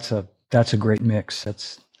 that's a great mix.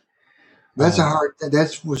 That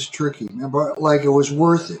was tricky, but like, it was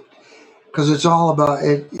worth it, because it's all about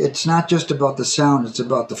it. It's not just about the sound; it's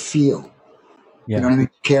about the feel. Yeah. You know what I mean?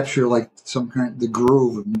 Capture like some kind of the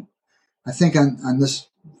groove. And I think on this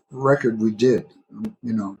record we did,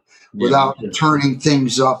 without turning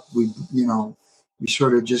things up. We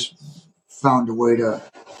sort of just found a way to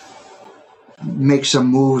make some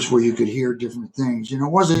moves where you could hear different things. It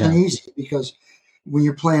wasn't easy, because when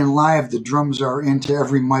you're playing live, the drums are into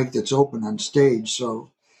every mic that's open on stage.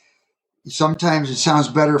 So sometimes it sounds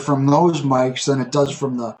better from those mics than it does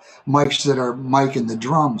from the mics that are miking the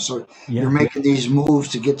drums. So you're making these moves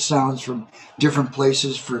to get sounds from different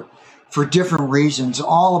places for different reasons,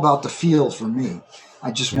 all about the feel for me.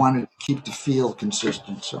 I just wanted to keep the feel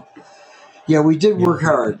consistent. So we did work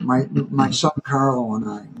hard. My son Carlo and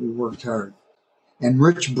I, we worked hard. And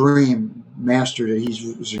Rich Bream mastered it.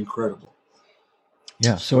 He was incredible.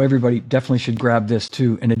 Yeah, so everybody definitely should grab this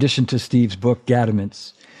too. In addition to Steve's book,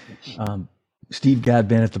 Gadaments, Steve Gadd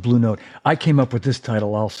Band at the Blue Note. I came up with this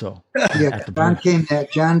title also. Yeah,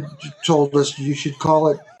 John told us you should call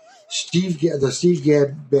it the Steve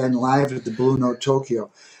Gadd Band Live at the Blue Note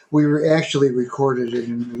Tokyo. We were actually recorded it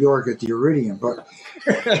in New York at the Iridium, but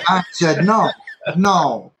John said no,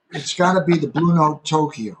 it's got to be the Blue Note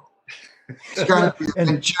Tokyo. It's got to be.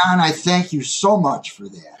 And John, I thank you so much for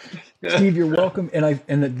that. Steve, you're welcome. And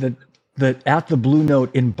the at the Blue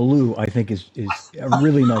Note in blue, I think is a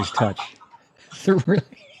really nice touch. So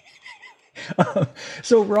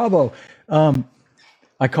Robbo,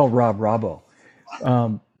 I call Rob Robbo.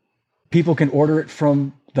 People can order it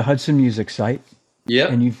from the Hudson Music site. Yeah.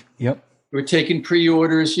 And we're taking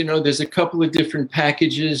pre-orders. There's a couple of different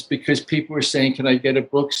packages, because people were saying, can I get a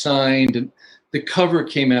book signed? And the cover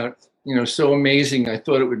came out, so amazing. I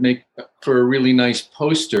thought it would make for a really nice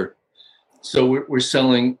poster. So we're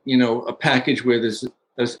selling, a package where there's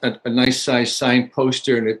a nice size signed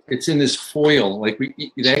poster, and it's in this foil. Like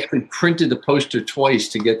they actually printed the poster twice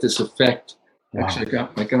to get this effect. Wow. Actually,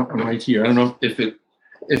 I got one right here. I don't know if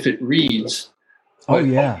it reads. Oh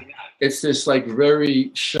yeah. It's this like very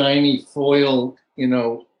shiny foil,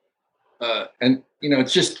 and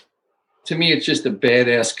it's just, to me, it's just a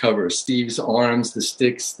badass cover. Steve's arms, the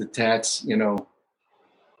sticks, the tats,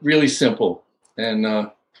 really simple. And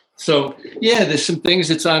so, there's some things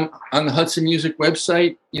that's on the Hudson Music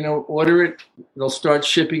website. Order it. They'll start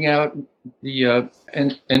shipping out the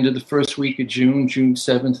end of the first week of June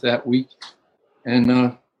 7th that week. And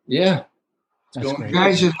the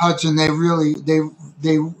guys at Hudson, they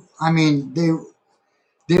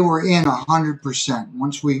were in 100%.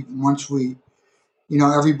 Once we,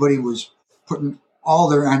 everybody was putting all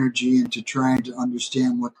their energy into trying to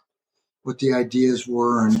understand what the ideas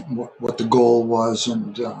were and what the goal was,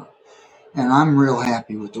 and I'm real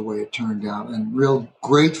happy with the way it turned out, and real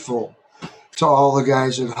grateful to all the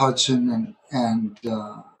guys at Hudson, and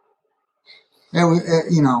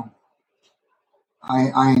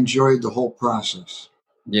I enjoyed the whole process.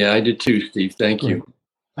 Yeah, I did too, Steve. Thank you.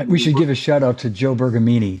 We should give a shout out to Joe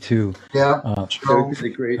Bergamini too. Yeah, Joe.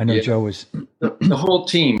 Great. I know Joe was the whole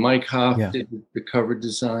team. Mike Hoff did the cover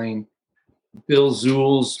design. Bill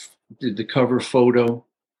Zules did the cover photo.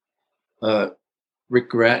 Rick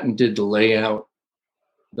Gratton did the layout.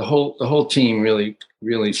 The whole team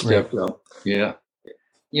really stepped up. Yeah,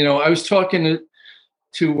 I was talking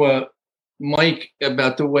to Mike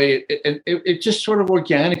about the way it just sort of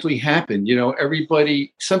organically happened.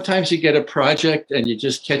 Everybody, sometimes you get a project and you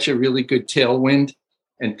just catch a really good tailwind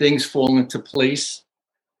and things fall into place.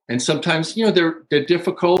 And sometimes, they're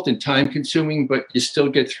difficult and time consuming, but you still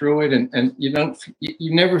get through it. And you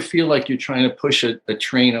never feel like you're trying to push a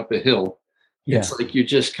train up a hill. Yeah. It's like you're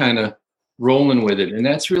just kind of rolling with it. And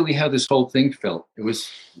that's really how this whole thing felt. It was,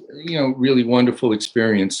 really wonderful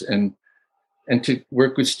experience. And to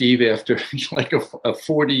work with Steve after like a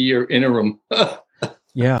 40-year interim.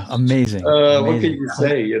 Yeah, amazing. What can you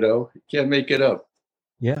say? You can't make it up.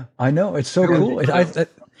 Yeah, I know. It's so cool.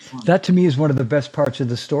 That to me is one of the best parts of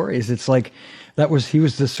the story. Is it's like he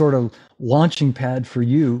was the sort of launching pad for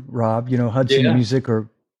you, Rob. Hudson Music, or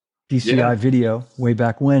DCI Yeah. video way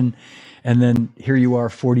back when, and then here you are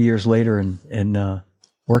 40 years later and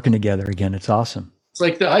working together again. It's awesome. It's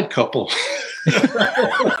like the Odd Couple.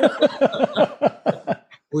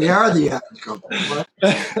 We are the odd couple.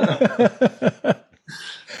 But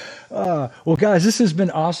Well, guys, this has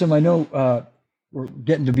been awesome. I know we're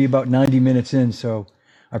getting to be about 90 minutes in, so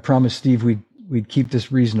I promised Steve we'd keep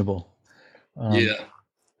this reasonable. Yeah.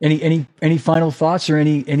 Any final thoughts or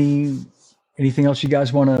anything else you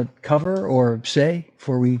guys want to cover or say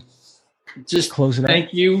before we Just close it out?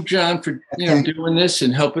 thank you, John, for doing this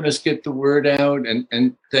and helping us get the word out,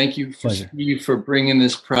 and thank you for Pleasure. Steve for bringing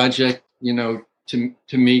this project,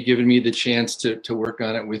 to me, giving me the chance to work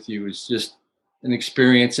on it with you. It's just an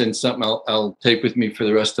experience and something I'll take with me for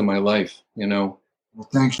the rest of my life. well,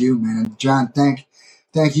 thank you, man. John, thank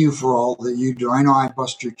you for all that you do. I know I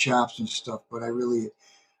bust your chops and stuff, but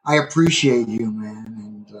I appreciate you,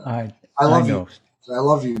 man. And I love know. you. I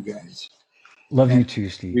love you guys. Love you too,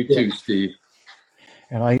 Steve. You too, Steve.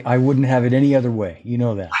 And I wouldn't have it any other way. You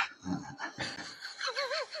know that.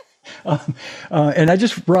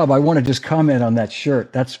 And Rob, I want to just comment on that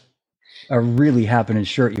shirt. That's a really happening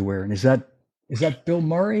shirt you're wearing. Is that Bill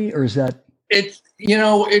Murray or is that? It's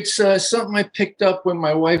something I picked up when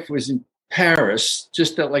my wife was in Paris,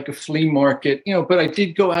 just at like a flea market, but I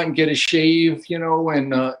did go out and get a shave, and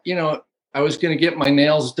I was going to get my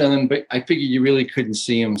nails done, but I figured you really couldn't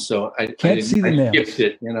see them. So I skipped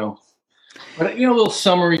it, but a little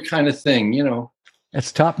summery kind of thing,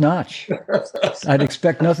 That's top notch. I'd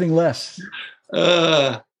expect nothing less.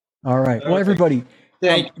 All right. Well, everybody,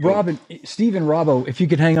 thank you. Rob and Steve and Robbo, if you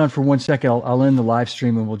could hang on for 1 second, I'll end the live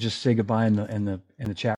stream and we'll just say goodbye in the chat.